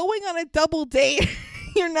going on a double date,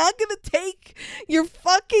 you're not going to take your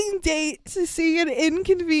fucking date to see An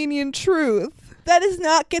Inconvenient Truth. That does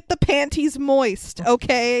not get the panties moist,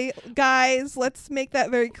 okay? Guys, let's make that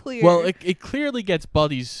very clear. Well, it clearly gets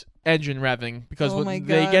Buddy's engine revving because when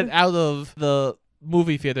they get out of the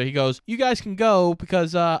movie theater, he goes, you guys can go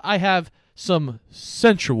because I have some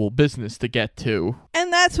sensual business to get to.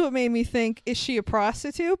 And that's what made me think, is she a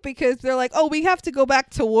prostitute? Because they're like, oh, we have to go back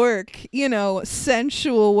to work,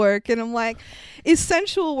 sensual work. And I'm like, is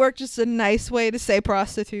sensual work just a nice way to say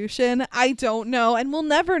prostitution? I don't know, and we'll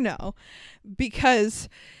never know because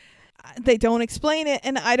they don't explain it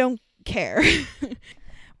and I don't care.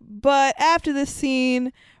 But after this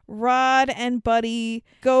scene, Rod and Buddy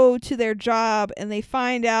go to their job and they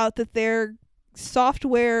find out that their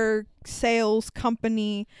software sales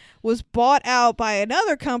company was bought out by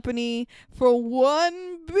another company for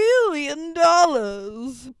 $1 billion.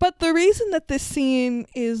 But the reason that this scene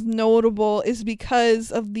is notable is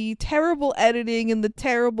because of the terrible editing and the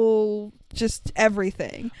terrible just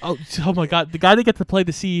everything. Oh my God. The guy that gets to play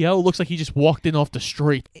the CEO looks like he just walked in off the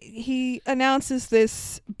street. He announces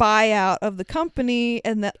this buyout of the company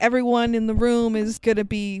and that everyone in the room is going to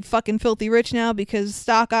be fucking filthy rich now because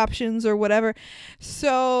stock options or whatever.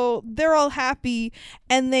 So they're all happy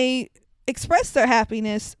and they express their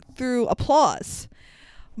happiness through applause.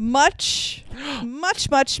 Much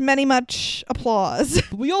applause.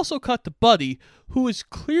 We also cut to Buddy, who is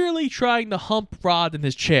clearly trying to hump Rod in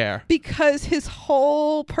his chair. Because his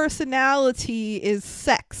whole personality is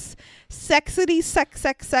sex. Sexity, sex.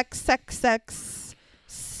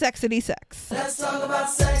 Sexity, sex. Let's talk about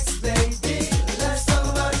sex, baby. Let's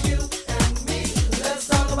talk about you and me. Let's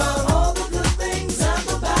talk about all the good things and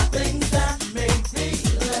the bad things that make me.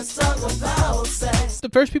 Let's talk about sex. The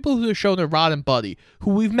first people who are shown are Rod and Buddy,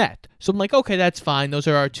 who we've met. So I'm like, okay, that's fine. Those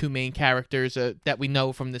are our two main characters that we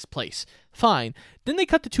know from this place. Fine. Then they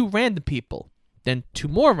cut to two random people. Then two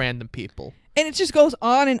more random people. And it just goes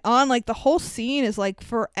on and on. Like, the whole scene is like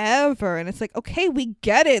forever. And it's like, okay, we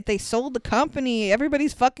get it. They sold the company.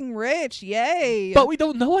 Everybody's fucking rich. Yay. But we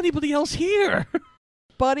don't know anybody else here.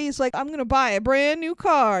 buddy's like, I'm going to buy a brand new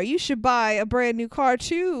car. You should buy a brand new car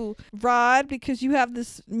too, Rod, because you have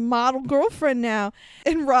this model girlfriend now.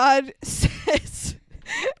 And Rod says,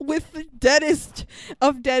 with the deadest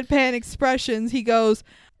of deadpan expressions, he goes,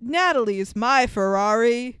 Natalie's my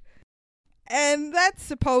Ferrari. And that's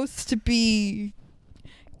supposed to be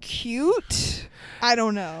cute. I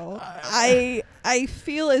don't know. I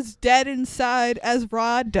feel as dead inside as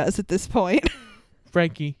Rod does at this point.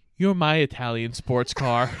 Frankie, you're my Italian sports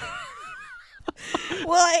car.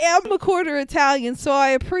 Well, I am a quarter Italian, so I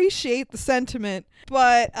appreciate the sentiment.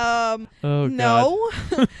 But no.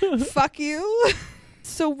 Fuck you.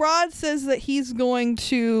 So Rod says that he's going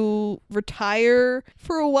to retire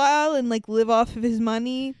for a while and like live off of his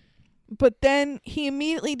money. But then he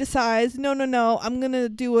immediately decides, no, I'm going to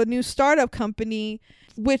do a new startup company,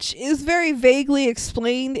 which is very vaguely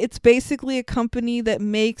explained. It's basically a company that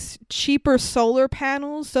makes cheaper solar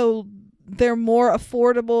panels, so they're more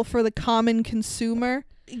affordable for the common consumer.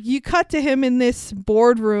 You cut to him in this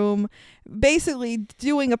boardroom, basically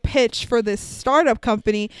doing a pitch for this startup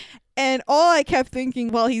company. And all I kept thinking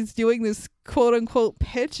while he's doing this quote unquote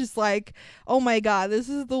pitch is like, oh my God, this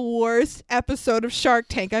is the worst episode of Shark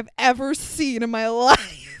Tank I've ever seen in my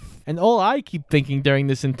life. And all I keep thinking during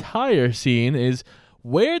this entire scene is,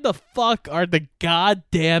 where the fuck are the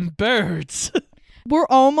goddamn birds? We're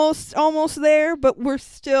almost there, but we're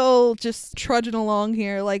still just trudging along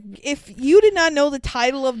here. Like, if you did not know the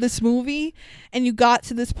title of this movie and you got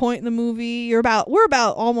to this point in the movie, we're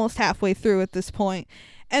about almost halfway through at this point.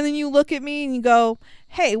 And then you look at me and you go,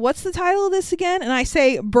 hey, what's the title of this again? And I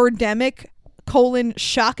say Birdemic,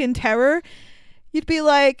 shock and terror. You'd be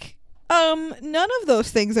like, none of those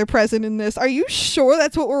things are present in this. Are you sure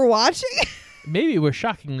that's what we're watching? Maybe we're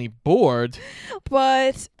shockingly bored.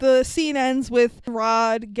 But the scene ends with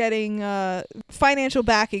Rod getting financial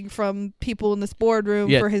backing from people in this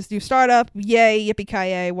boardroom for his new startup. Yay,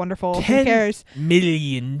 yippee-ki-yay, wonderful. Who cares? $10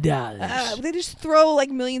 million. They just throw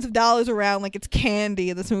like millions of dollars around like it's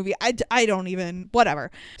candy in this movie. I don't even,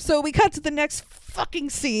 whatever. So we cut to the next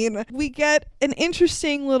fucking scene. We get an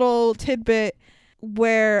interesting little tidbit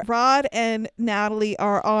where Rod and Natalie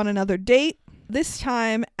are on another date. This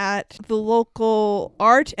time at the local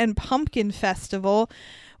art and pumpkin festival,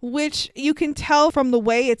 which you can tell from the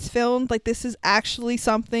way it's filmed, like this is actually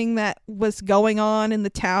something that was going on in the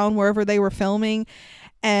town wherever they were filming,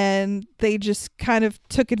 and they just kind of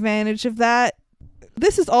took advantage of that.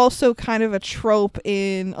 This is also kind of a trope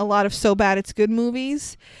in a lot of So Bad It's Good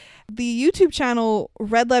movies. The YouTube channel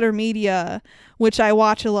Red Letter Media, which I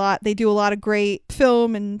watch a lot, they do a lot of great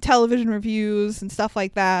film and television reviews and stuff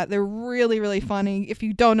like that. They're really, really funny. If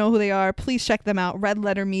you don't know who they are, please check them out, Red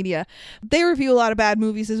Letter Media. They review a lot of bad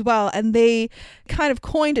movies as well, and they kind of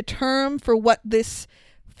coined a term for what this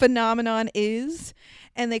phenomenon is,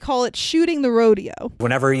 and they call it shooting the rodeo.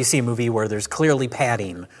 Whenever you see a movie where there's clearly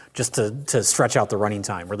padding just to stretch out the running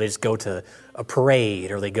time, where they just go to a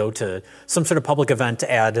parade or they go to some sort of public event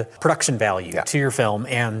to add production value to your film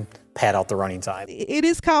and pad out the running time. It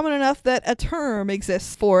is common enough that a term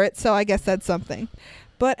exists for it, so I guess that's something.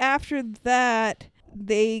 But after that,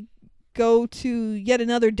 they go to yet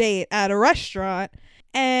another date at a restaurant,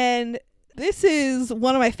 and this is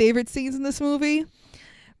one of my favorite scenes in this movie,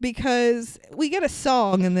 because we get a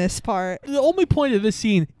song in this part. The only point of this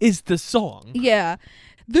scene is the song. Yeah.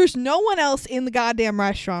 There's no one else in the goddamn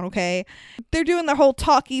restaurant, okay? They're doing their whole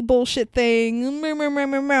talky bullshit thing.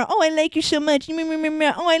 Oh, I like you so much.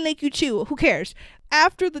 Oh, I like you too. Who cares?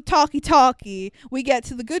 After the talky, we get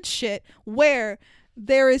to the good shit where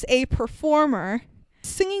there is a performer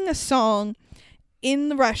singing a song in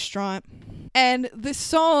the restaurant. And this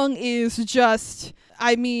song is just...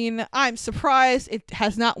 I mean, I'm surprised it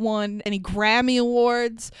has not won any Grammy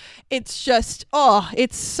Awards. It's just,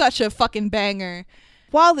 it's such a fucking banger.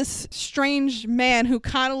 While this strange man who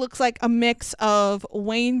kind of looks like a mix of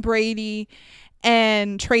Wayne Brady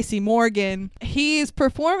and Tracy Morgan, he's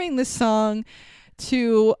performing this song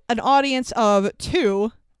to an audience of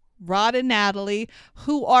two, Rod and Natalie,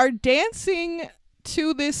 who are dancing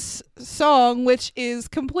to this song, which is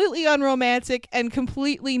completely unromantic and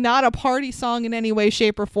completely not a party song in any way,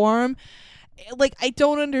 shape, or form. Like, I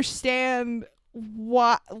don't understand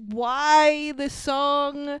why this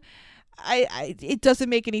song... it doesn't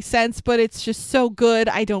make any sense, but it's just so good,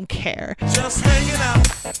 I don't care. Just hanging out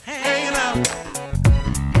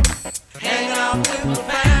with the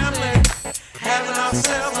family, having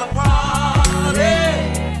ourselves a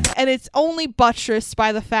party. And it's only buttressed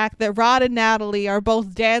by the fact that Rod and Natalie are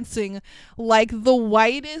both dancing like the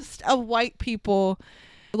whitest of white people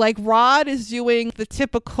Like, Rod is doing the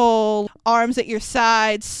typical arms at your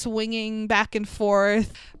side, swinging back and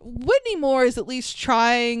forth. Whitney Moore is at least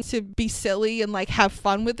trying to be silly and like have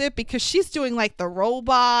fun with it, because she's doing like the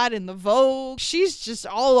robot and the Vogue. She's just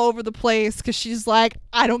all over the place because she's like,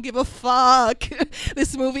 I don't give a fuck.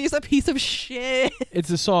 This movie is a piece of shit. It's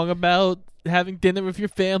a song about having dinner with your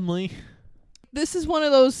family. This is one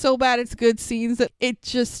of those so bad it's good scenes that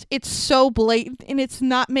it's so blatant and it's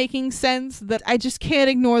not making sense that I just can't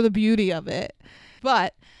ignore the beauty of it.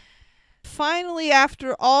 But finally,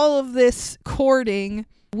 after all of this courting,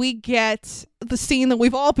 we get the scene that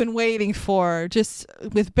we've all been waiting for, just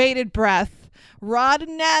with bated breath. Rod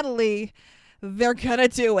and Natalie, they're gonna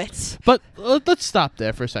do it. But let's stop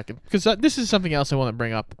there for a second, because this is something else I want to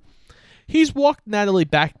bring up. He's walked Natalie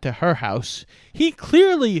back to her house. He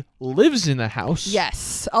clearly lives in a house.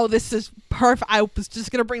 Yes. Oh, this is perfect. I was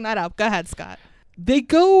just gonna bring that up. Go ahead, Scott. They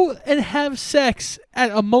go and have sex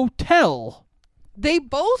at a motel. They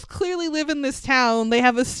both clearly live in this town. They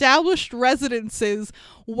have established residences.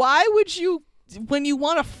 Why would you, when you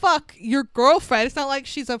want to fuck your girlfriend, it's not like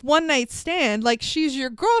she's a one-night stand, like she's your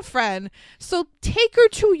girlfriend. So take her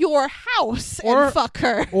to your house and fuck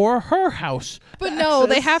her. Or her house. But no,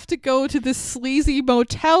 they have to go to this sleazy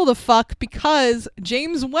motel to fuck because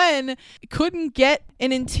James Wen couldn't get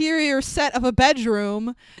an interior set of a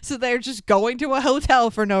bedroom, so they're just going to a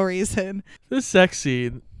hotel for no reason. This sex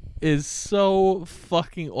scene is so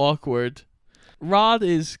fucking awkward. Rod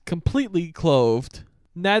is completely clothed.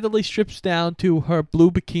 Natalie strips down to her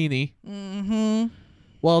blue bikini. Mm-hmm.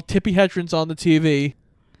 While Tippi Hedren's on the TV.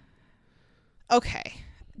 Okay.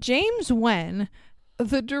 James Wen,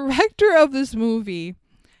 the director of this movie,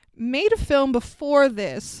 made a film before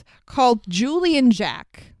this called Julie and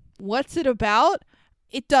Jack. What's it about?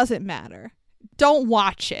 It doesn't matter. Don't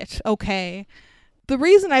watch it, okay? The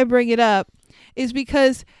reason I bring it up is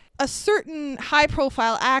because a certain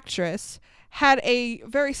high-profile actress had a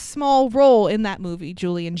very small role in that movie,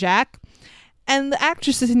 Julie and Jack, and the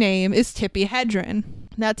actress's name is Tippi Hedren.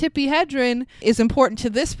 Now, Tippi Hedren is important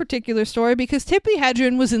to this particular story because Tippi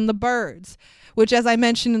Hedren was in The Birds, which, as I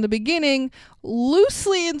mentioned in the beginning,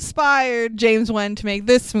 loosely inspired James Wen to make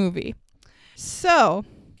this movie. So,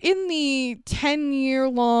 in the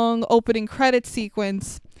 10-year-long opening credit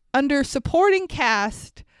sequence, under supporting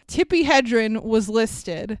cast, Tippi Hedren was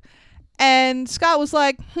listed. And Scott was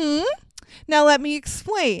like, now let me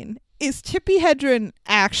explain. Is Tippi Hedren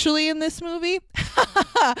actually in this movie?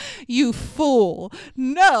 You fool.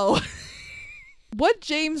 No. What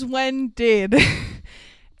James Wen did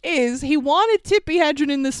is he wanted Tippi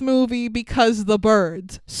Hedren in this movie because The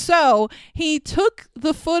Birds. So he took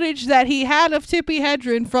the footage that he had of Tippi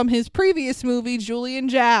Hedren from his previous movie, Julie and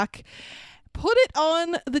Jack, put it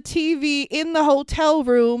on the TV in the hotel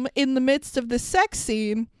room in the midst of the sex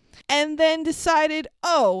scene, and then decided,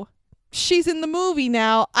 oh, she's in the movie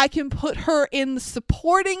now. I can put her in the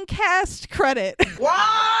supporting cast credit.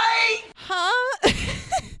 Why? Huh?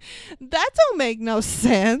 That don't make no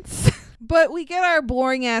sense. But we get our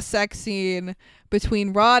boring ass sex scene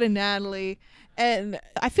between Rod and Natalie. And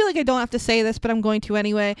I feel like I don't have to say this, but I'm going to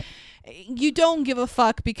anyway. You don't give a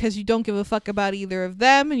fuck because you don't give a fuck about either of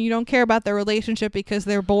them, and you don't care about their relationship because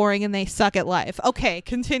they're boring and they suck at life. Okay,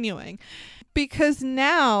 continuing. Because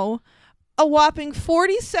now, a whopping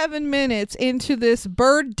 47 minutes into this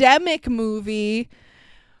Birdemic movie,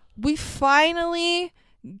 we finally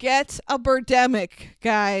get a Birdemic,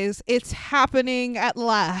 guys. It's happening at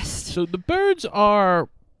last. So the birds are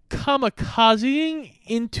kamikazing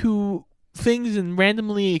into things and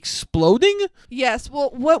randomly exploding? Yes,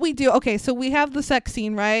 well, what we do, okay, so we have the sex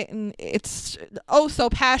scene, right? And it's oh so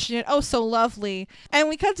passionate, oh so lovely. And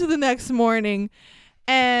we cut to the next morning,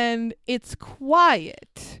 and it's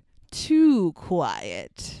quiet. Too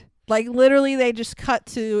quiet. Like, literally, they just cut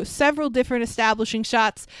to several different establishing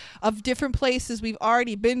shots of different places we've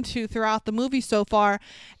already been to throughout the movie so far,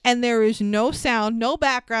 and there is no sound, no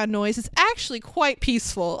background noise. It's actually quite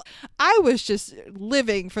peaceful. I was just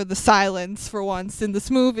living for the silence for once in this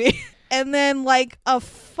movie. And then, like, a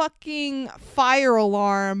fucking fire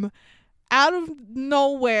alarm out of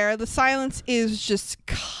nowhere, the silence is just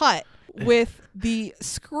cut with the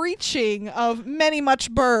screeching of many much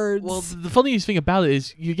birds. Well, the funniest thing about it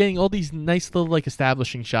is you're getting all these nice little like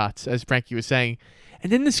establishing shots, as Frankie was saying,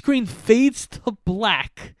 and then the screen fades to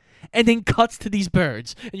black and then cuts to these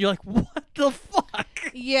birds, and you're like, what the fuck?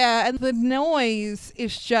 Yeah, and the noise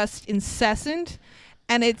is just incessant,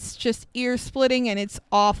 and it's just ear splitting, and it's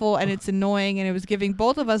awful, and it's annoying, and it was giving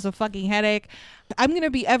both of us a fucking headache. I'm gonna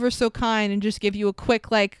be ever so kind and just give you a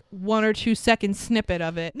quick, like, 1 or 2 second snippet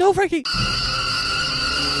of it. No, Frankie!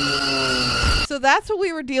 So that's what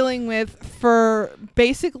we were dealing with for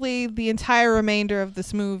basically the entire remainder of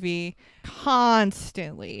this movie.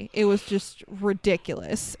 Constantly. It was just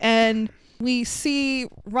ridiculous. And we see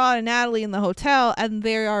Rod and Natalie in the hotel, and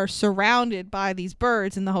they are surrounded by these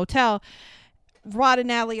birds in the hotel. Rod and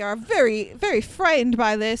Natalie are very, very frightened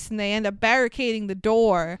by this, and they end up barricading the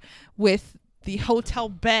door with the hotel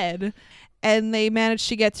bed. And they manage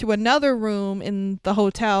to get to another room in the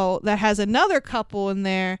hotel that has another couple in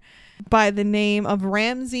there by the name of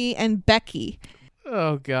Ramsey and Becky.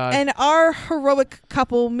 Oh, God. And our heroic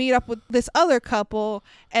couple meet up with this other couple,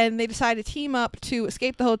 and they decide to team up to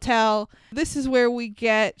escape the hotel. This is where we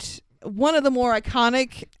get one of the more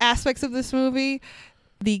iconic aspects of this movie,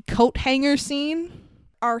 the coat hanger scene.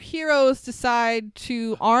 Our heroes decide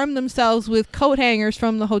to arm themselves with coat hangers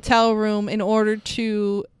from the hotel room in order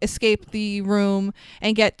to escape the room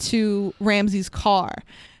and get to Ramsey's car.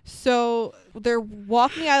 So they're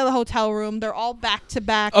walking out of the hotel room. They're all back to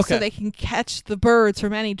back so they can catch the birds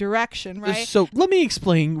from any direction, right? So let me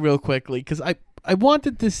explain real quickly, because I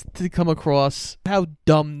wanted this to come across how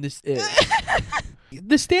dumb this is.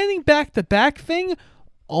 The standing back to back thing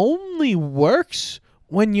only works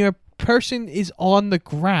when your person is on the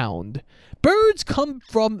ground. Birds come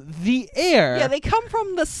from the air. Yeah, they come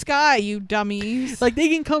from the sky, you dummies. Like, they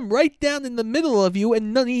can come right down in the middle of you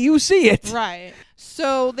and none of you see it. Right.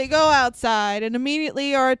 So they go outside and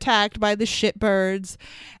immediately are attacked by the shitbirds.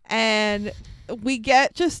 And we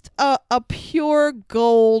get just a pure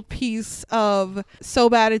gold piece of so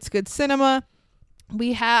bad it's good cinema.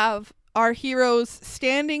 We have our heroes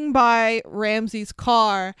standing by Ramsey's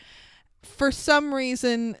car. For some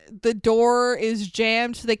reason, the door is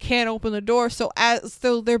jammed, so they can't open the door. So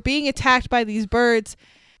they're being attacked by these birds,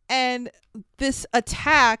 and this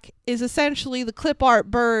attack is essentially the clip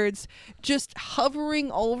art birds just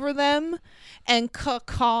hovering over them and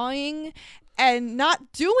cawing and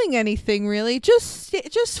not doing anything really, just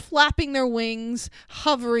flapping their wings,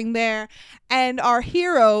 hovering there. And our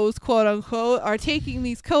heroes, quote unquote, are taking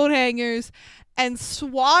these coat hangers and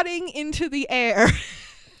swatting into the air.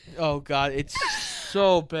 Oh, God, it's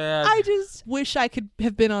so bad. I just wish I could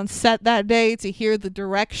have been on set that day to hear the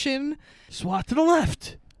direction. Swat to the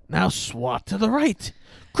left. Now swat to the right.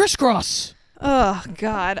 Crisscross. Oh,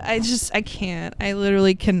 God. I can't. I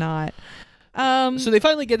literally cannot. So they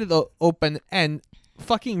finally get it open, and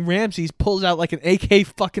fucking Ramses pulls out like an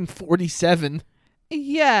AK-47.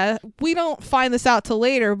 Yeah, we don't find this out till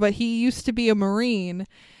later, but he used to be a Marine.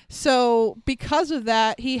 So because of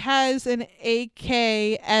that, he has an AK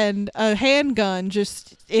and a handgun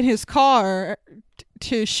just in his car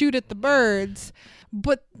to shoot at the birds.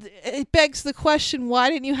 But it begs the question, why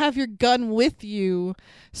didn't you have your gun with you?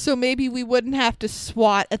 So maybe we wouldn't have to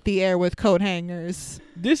swat at the air with coat hangers.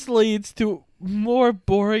 This leads to more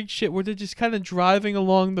boring shit where they're just kind of driving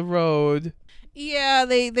along the road. Yeah,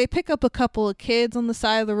 they pick up a couple of kids on the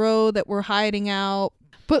side of the road that were hiding out.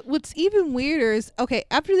 But what's even weirder is, okay,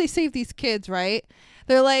 after they save these kids, right?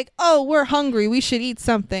 They're like, oh, we're hungry. We should eat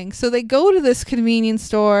something. So they go to this convenience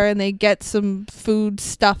store and they get some food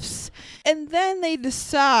stuffs. And then they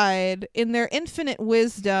decide, in their infinite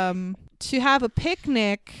wisdom, to have a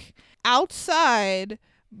picnic outside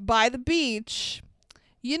by the beach,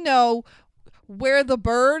 you know, where the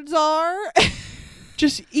birds are.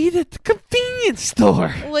 Just eat at the convenience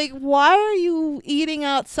store. Like, why are you eating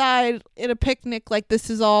outside in a picnic like this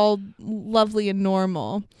is all lovely and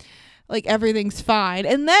normal? Like, everything's fine.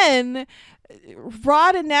 And then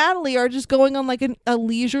Rod and Natalie are just going on like a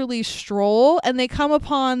leisurely stroll, and they come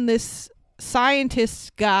upon this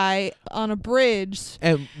scientist guy on a bridge.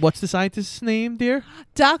 And what's the scientist's name, dear?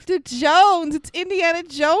 Dr. Jones. It's Indiana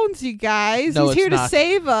Jones, you guys. No, He's here not. to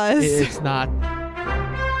save us. It's not.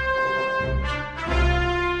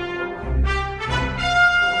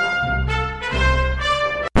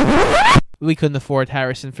 We couldn't afford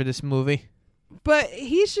Harrison for this movie. But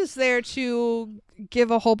he's just there to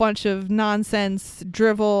give a whole bunch of nonsense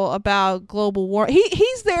drivel about global war.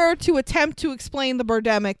 He's there to attempt to explain the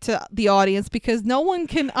birdemic to the audience because no one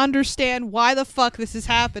can understand why the fuck this is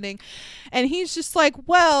happening. And he's just like,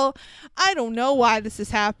 well, I don't know why this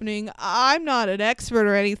is happening. I'm not an expert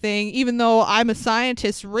or anything, even though I'm a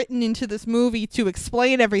scientist written into this movie to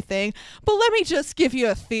explain everything. But let me just give you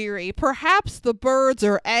a theory. Perhaps the birds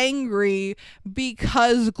are angry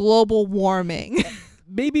because global warming.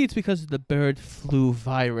 Maybe it's because of the bird flu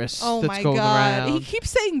virus Oh that's my going God. around. He keeps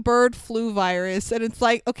saying bird flu virus, and it's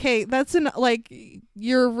like, okay, that's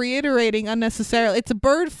you're reiterating unnecessarily. It's a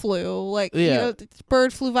bird flu. Like, you know, it's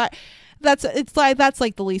bird flu virus. That's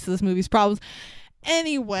like the least of this movie's problems.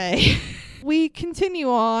 Anyway, we continue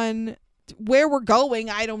on where we're going,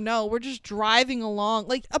 I don't know. We're just driving along.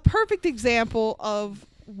 Like, a perfect example of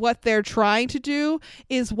what they're trying to do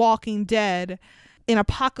is Walking Dead. An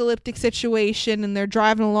apocalyptic situation, and they're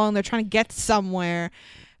driving along, they're trying to get somewhere.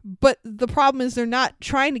 But the problem is they're not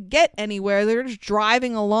trying to get anywhere. They're just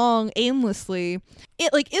driving along aimlessly.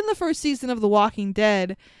 Like in the first season of The Walking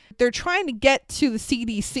Dead, they're trying to get to the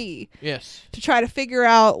CDC. Yes. To try to figure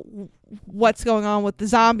out what's going on with the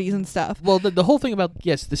zombies and stuff. Well, the whole thing about,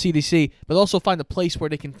 yes, the CDC, but also find a place where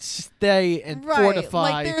they can stay and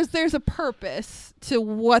fortify. Like there's a purpose to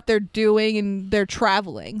what they're doing, and they're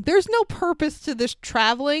traveling. There's no purpose to this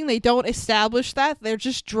traveling. They don't establish that. They're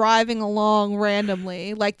just driving along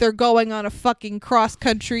randomly. Like they're going on a fucking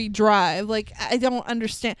cross-country drive. Like, I don't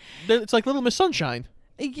understand. It's like Little Miss Sunshine.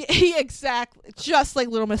 Yeah, exactly. Just like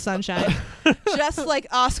Little Miss Sunshine. Just like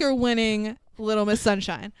Oscar-winning Little Miss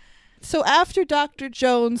Sunshine. So after Dr.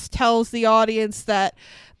 Jones tells the audience that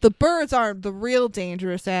the birds aren't the real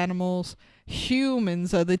dangerous animals,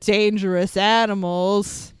 humans are the dangerous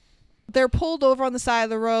animals, they're pulled over on the side of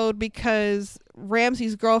the road because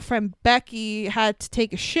Ramsey's girlfriend Becky had to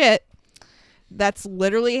take a shit. That's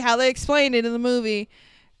literally how they explained it in the movie.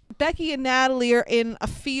 Becky and Natalie are in a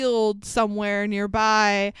field somewhere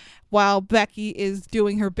nearby while Becky is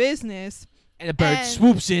doing her business. And a bird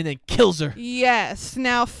swoops in and kills her. Yes.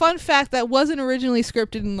 Now, fun fact that wasn't originally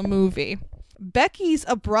scripted in the movie. Becky's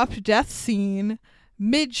abrupt death scene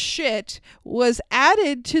mid-shit was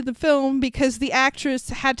added to the film because the actress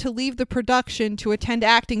had to leave the production to attend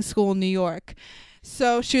acting school in New York.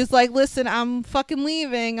 So she was like, listen, I'm fucking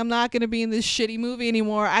leaving. I'm not going to be in this shitty movie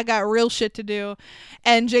anymore. I got real shit to do.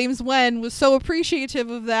 And James Wen was so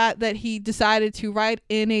appreciative of that he decided to write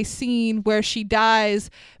in a scene where she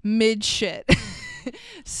dies mid-shit.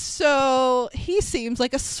 So he seems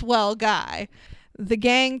like a swell guy. The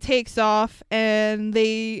gang takes off and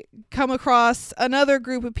they come across another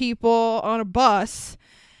group of people on a bus.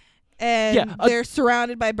 And they're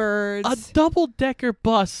surrounded by birds. A double-decker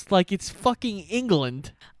bus like it's fucking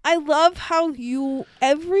England. I love how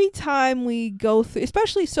every time we go through,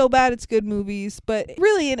 especially So Bad It's Good movies, but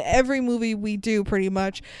really in every movie we do pretty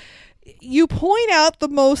much, you point out the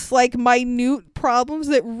most like minute problems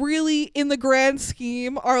that really in the grand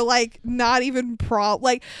scheme are like not even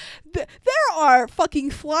like there are fucking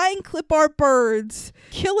flying clip art birds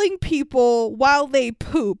killing people while they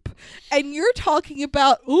poop, and you're talking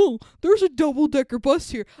about, oh, there's a double-decker bus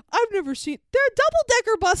here. I've never seen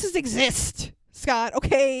double-decker buses exist, Scott.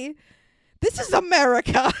 Okay, this is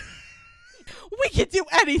America. We can do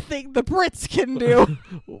anything the Brits can do.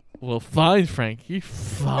 Well, fine, Frankie,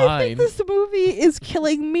 fine. I think this movie is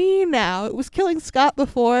killing me now. It was killing Scott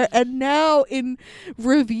before, and now in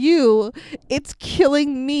review, it's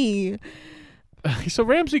killing me. So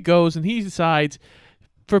Ramsey goes, and he decides,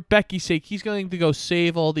 for Becky's sake, he's going to go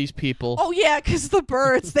save all these people. Oh, yeah, because the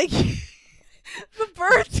birds, the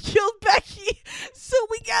birds killed Becky, so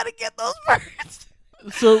we gotta get those birds.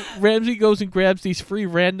 So Ramsey goes and grabs these 3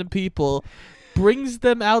 random people, brings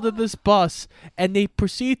them out of this bus, and they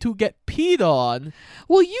proceed to get peed on.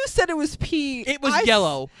 Well, you said it was pee. It was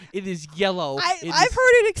yellow. It is yellow. I've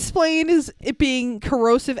heard it explained as it being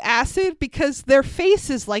corrosive acid because their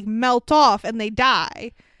faces like melt off and they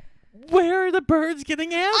die. Where are the birds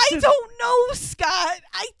getting acid? I don't know, Scott.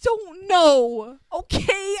 I don't know. Okay,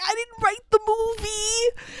 I didn't write the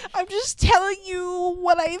movie. I'm just telling you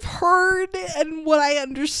what I've heard and what I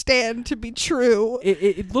understand to be true.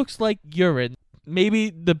 It looks like urine. Maybe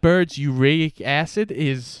the bird's uric acid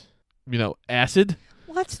is, acid.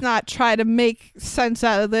 Let's not try to make sense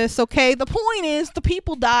out of this, okay? The point is, the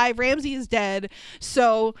people die. Ramsey is dead.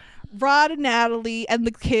 So Rod and Natalie and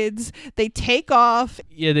the kids, they take off.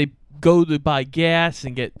 Yeah, they go to buy gas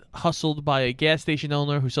and get hustled by a gas station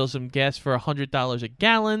owner who sells them gas for $100 a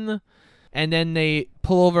gallon. And then they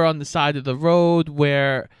pull over on the side of the road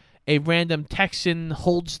where a random Texan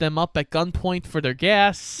holds them up at gunpoint for their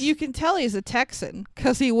gas. You can tell he's a Texan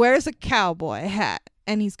because he wears a cowboy hat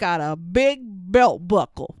and he's got a big belt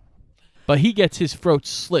buckle. But he gets his throat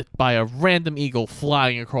slit by a random eagle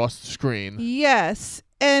flying across the screen. Yes.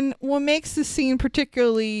 And what makes the scene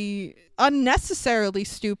particularly unnecessarily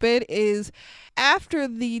stupid is after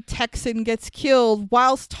the Texan gets killed,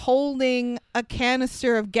 whilst holding a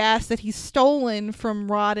canister of gas that he's stolen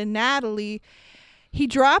from Rod and Natalie, he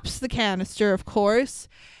drops the canister, of course,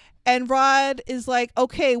 and Rod is like,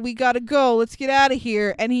 okay, we gotta go, let's get out of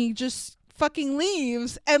here, and he just fucking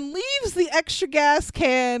leaves the extra gas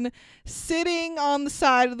can sitting on the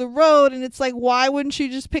side of the road, and it's like, why wouldn't you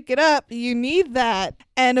just pick it up? You need that.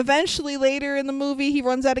 And eventually later in the movie he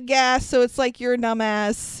runs out of gas, so it's like, you're a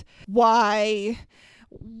dumbass. Why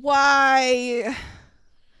Why?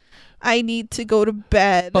 I need to go to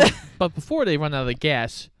bed. But before they run out of the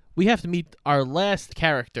gas, we have to meet our last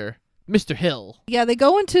character, Mr. Hill. Yeah, they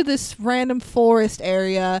go into this random forest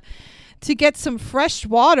area to get some fresh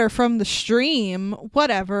water from the stream,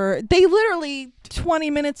 whatever. They literally,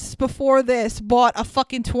 20 minutes before this, bought a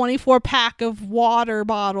fucking 24-pack of water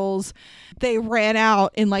bottles. They ran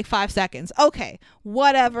out in like 5 seconds. Okay,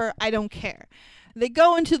 whatever, I don't care. They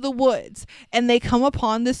go into the woods, and they come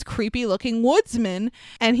upon this creepy-looking woodsman,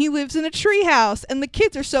 and he lives in a treehouse, and the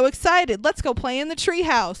kids are so excited. Let's go play in the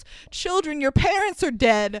treehouse. Children, your parents are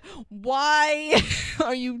dead. Why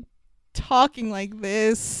are you talking like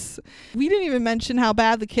this? We didn't even mention how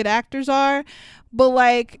bad the kid actors are, but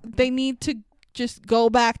like they need to just go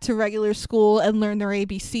back to regular school and learn their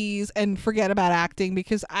ABCs and forget about acting,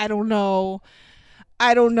 because I don't know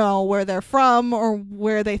where they're from or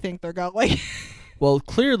where they think they're going. Well,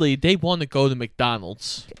 clearly they want to go to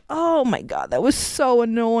McDonald's. Oh my god, that was so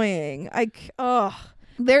annoying.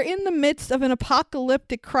 They're in the midst of an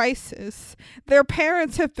apocalyptic crisis. Their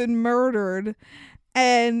parents have been murdered,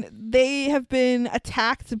 and they have been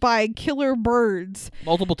attacked by killer birds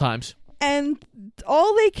Multiple times. And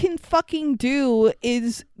all they can fucking do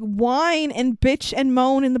is whine and bitch and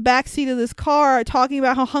moan in the backseat of this car, talking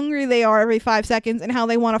about how hungry they are every 5 seconds and how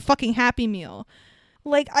they want a fucking Happy Meal.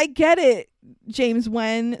 Like, I get it, James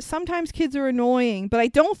Wen. Sometimes kids are annoying, but I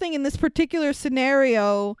don't think in this particular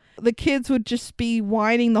scenario the kids would just be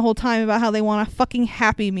whining the whole time about how they want a fucking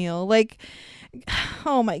Happy Meal. Like,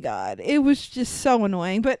 oh my god, it was just so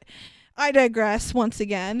annoying. But I digress once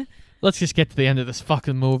again. Let's just get to the end of this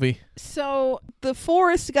fucking movie. So the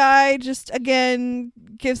forest guy just, again,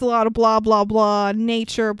 gives a lot of blah, blah, blah,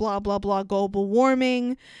 nature, blah, blah, blah, global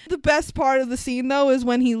warming. The best part of the scene, though, is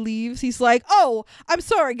when he leaves. He's like, oh, I'm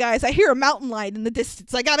sorry, guys. I hear a mountain lion in the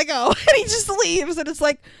distance. I gotta go. And he just leaves. And it's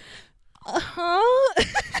like, uh-huh.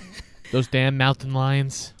 Those damn mountain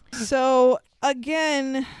lions. So,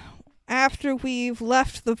 again, after we've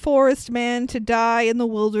left the forest man to die in the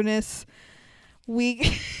wilderness,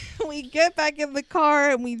 we get back in the car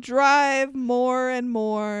and we drive more and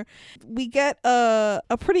more. We get a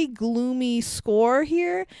pretty gloomy score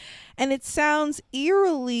here, and it sounds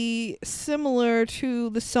eerily similar to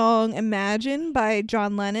the song Imagine by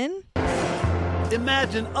John Lennon.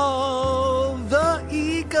 Imagine all the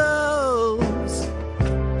eagles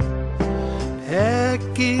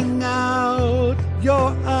pecking out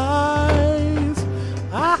your eyes.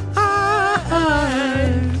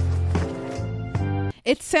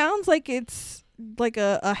 It sounds like it's like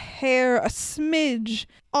a hair, a smidge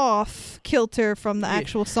off kilter from the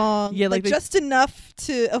actual song. Yeah, like just enough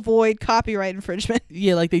to avoid copyright infringement.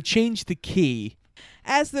 Yeah, like they changed the key.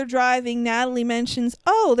 As they're driving, Natalie mentions,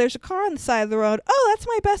 oh, there's a car on the side of the road. Oh, that's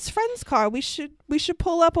my best friend's car. We should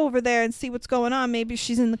pull up over there and see what's going on. Maybe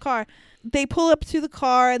she's in the car. They pull up to the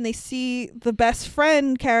car and they see the best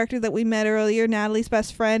friend character that we met earlier, Natalie's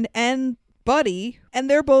best friend, and Buddy, and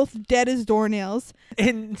they're both dead as doornails.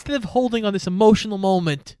 And instead of holding on this emotional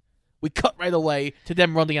moment, we cut right away to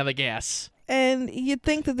them running out of gas. And you'd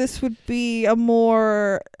think that this would be a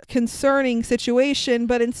more concerning situation,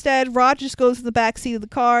 but instead Rod just goes in the backseat of the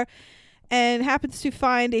car and happens to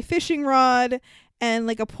find a fishing rod and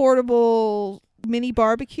like a portable mini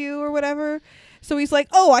barbecue or whatever. So he's like,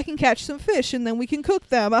 oh, I can catch some fish and then we can cook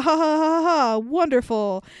them. Ha ha ha ha.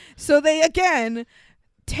 Wonderful. So they again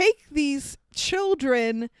take these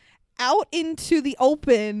children out into the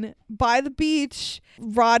open by the beach.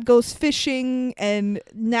 Rod goes fishing and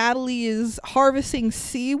Natalie is harvesting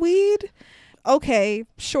seaweed. Okay,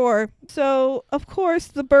 sure. So, of course,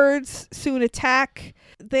 the birds soon attack.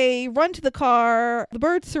 They run to the car. The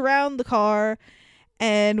birds surround the car.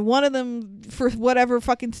 And one of them, for whatever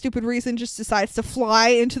fucking stupid reason, just decides to fly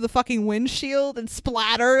into the fucking windshield and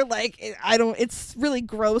splatter. Like, it's really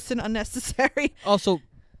gross and unnecessary. Also,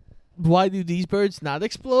 why do these birds not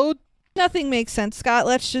explode? Nothing makes sense, Scott.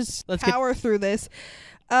 Let's power through this.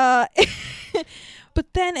 But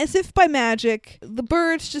then, as if by magic, the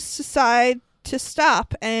birds just decide to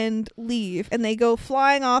stop and leave, and they go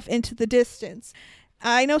flying off into the distance.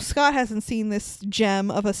 I know Scott hasn't seen this gem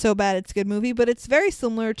of a So Bad It's Good movie, but it's very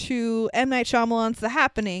similar to M. Night Shyamalan's The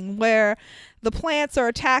Happening, where the plants are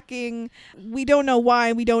attacking. We don't know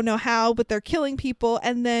why, we don't know how, but they're killing people.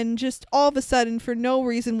 And then just all of a sudden, for no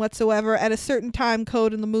reason whatsoever, at a certain time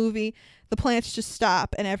code in the movie, the plants just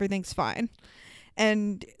stop and everything's fine.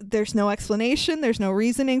 and there's no explanation, there's no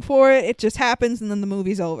reasoning for it. It just happens and then the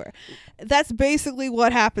movie's over. That's basically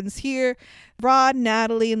what happens here. Rod,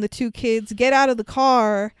 Natalie, and the two kids get out of the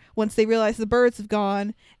car once they realize the birds have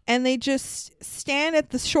gone, and they just stand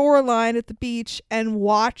at the shoreline at the beach and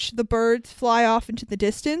watch the birds fly off into the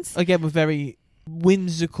distance. Again, with very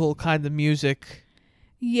whimsical kind of music.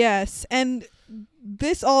 Yes, and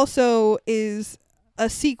this also is a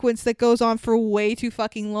sequence that goes on for way too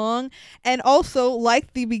fucking long, and also,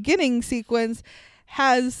 like the beginning sequence,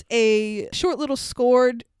 has a short little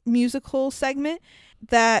scored musical segment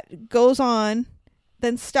that goes on,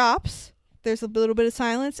 then stops, there's a little bit of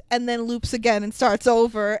silence, and then loops again and starts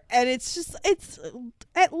over, and it's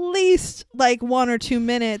at least like 1 or 2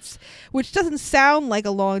 minutes, which doesn't sound like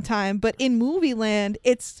a long time, but in movie land,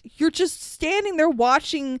 you're just standing there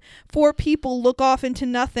watching 4 people look off into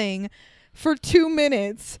nothing for 2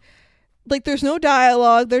 minutes. Like, there's no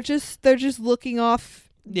dialogue, they're just looking off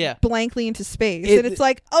blankly into space, and it's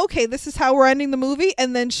like, okay, this is how we're ending the movie,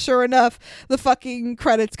 and then sure enough the fucking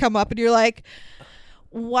credits come up and you're like,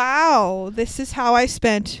 wow, this is how I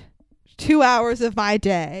spent 2 hours of my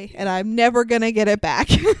day, and I'm never gonna get it back.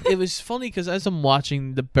 It was funny because as I'm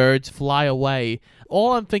watching the birds fly away,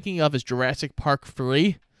 all I'm thinking of is Jurassic Park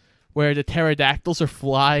 3, where the pterodactyls are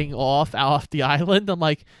flying off the island. I'm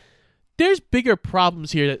like, there's bigger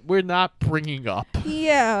problems here that we're not bringing up.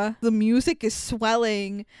 Yeah, the music is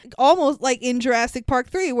swelling, almost like in Jurassic Park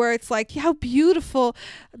 3, where it's like, how beautiful,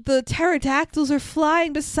 the pterodactyls are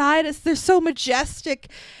flying beside us, they're so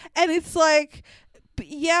majestic, and it's like,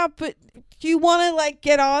 yeah, but do you want to like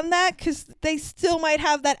get on that? Because they still might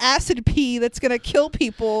have that acid pee that's gonna kill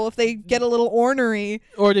people if they get a little ornery,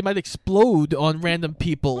 or they might explode on random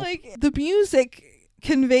people. Like, the music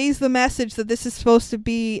conveys the message that this is supposed to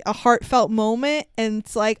be a heartfelt moment, and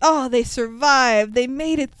it's like, oh, they survived, they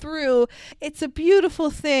made it through, it's a beautiful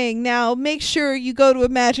thing, now make sure you go to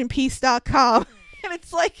imaginepeace.com. And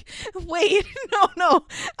it's like, wait, no,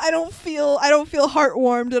 I don't feel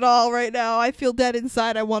heartwarmed at all right now. I feel dead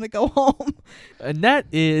inside. I want to go home. And that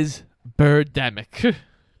is Birdemic.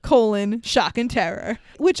 Shock and terror,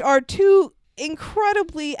 which are 2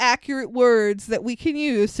 incredibly accurate words that we can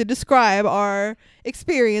use to describe our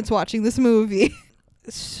experience watching this movie.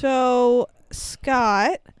 So,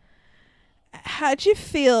 Scott, how'd you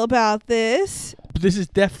feel about this? This is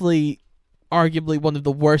definitely arguably one of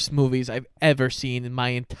the worst movies I've ever seen in my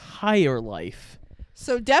entire life.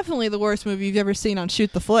 So definitely the worst movie you've ever seen on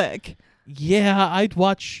Shoot the Flick. Yeah, I'd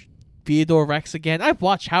watch Theodore Rex again. I'd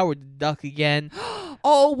watch Howard the Duck again.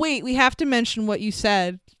 Oh, wait, we have to mention what you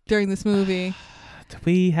said during this movie. Do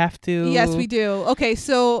we have to? Yes, we do. Okay,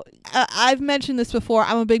 so I've mentioned this before.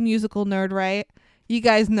 I'm a big musical nerd, right? You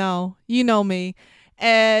guys know. You know me.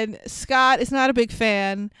 And Scott is not a big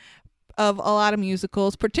fan of a lot of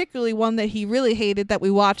musicals, particularly one that he really hated that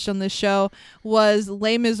we watched on this show was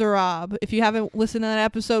Les Miserables. If you haven't listened to that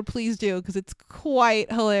episode, please do, because it's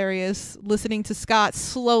quite hilarious listening to Scott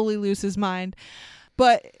slowly lose his mind.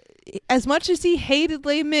 But as much as he hated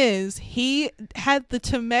Les Mis, he had the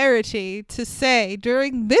temerity to say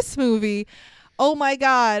during this movie, oh my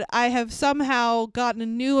God, I have somehow gotten a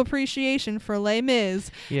new appreciation for Les Mis.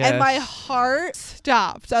 Yes. And my heart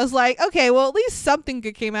stopped. I was like, okay, well, at least something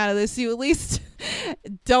good came out of this. You at least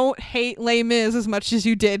don't hate Les Mis as much as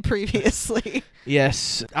you did previously.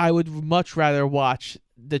 Yes, I would much rather watch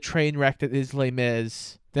the train wreck that is Les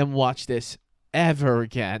Mis than watch this ever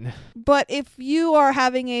again. But if you are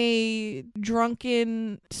having a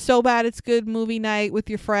drunken, so bad it's good movie night with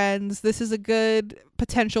your friends, this is a good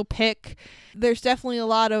potential pick. There's definitely a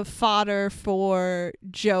lot of fodder for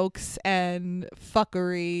jokes and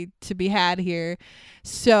fuckery to be had here.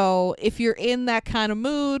 So if you're in that kind of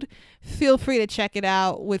mood, feel free to check it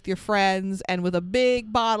out with your friends and with a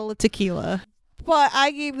big bottle of tequila. But I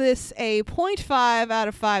gave this a 0.5 out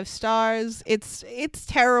of 5 stars. It's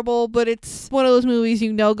terrible, but it's one of those movies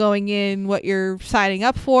you know going in what you're signing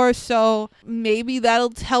up for. So maybe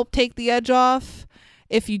that'll help take the edge off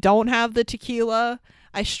if you don't have the tequila.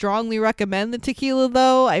 I strongly recommend the tequila,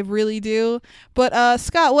 though. I really do. But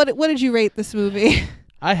Scott, what did you rate this movie?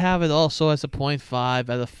 I have it also as a 0.5 out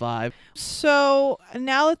of 5. So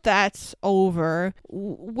now that that's over,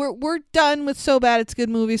 we're done with So Bad It's Good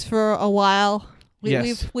movies for a while.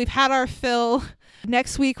 Yes. We've had our fill.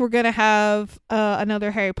 Next week we're gonna have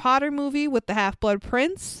another Harry Potter movie with the Half-Blood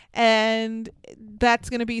Prince, and that's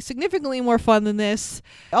gonna be significantly more fun than this.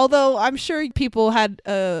 Although I'm sure people had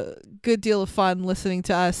a good deal of fun listening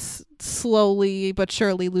to us slowly but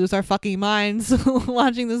surely lose our fucking minds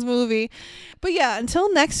watching this movie. But yeah,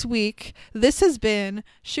 until next week, this has been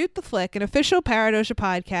Shoot the Flick, an official Paradoja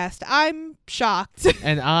podcast. I'm shocked.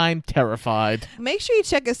 And I'm terrified. Make sure you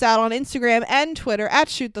check us out on Instagram and Twitter at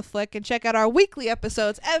Shoot the Flick, and check out our weekly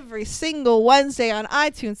episodes every single Wednesday on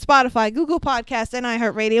iTunes, Spotify, Google Podcasts, and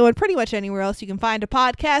iHeartRadio, and pretty much anywhere else you can find a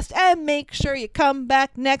podcast. And make sure you come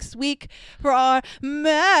back next week for our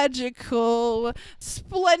magical,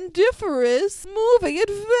 splendiferous movie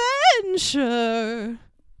adventure.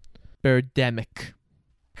 Birdemic.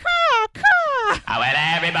 Caw, caw. Well,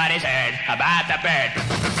 everybody's heard about the bird.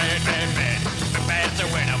 Bird, bird, bird.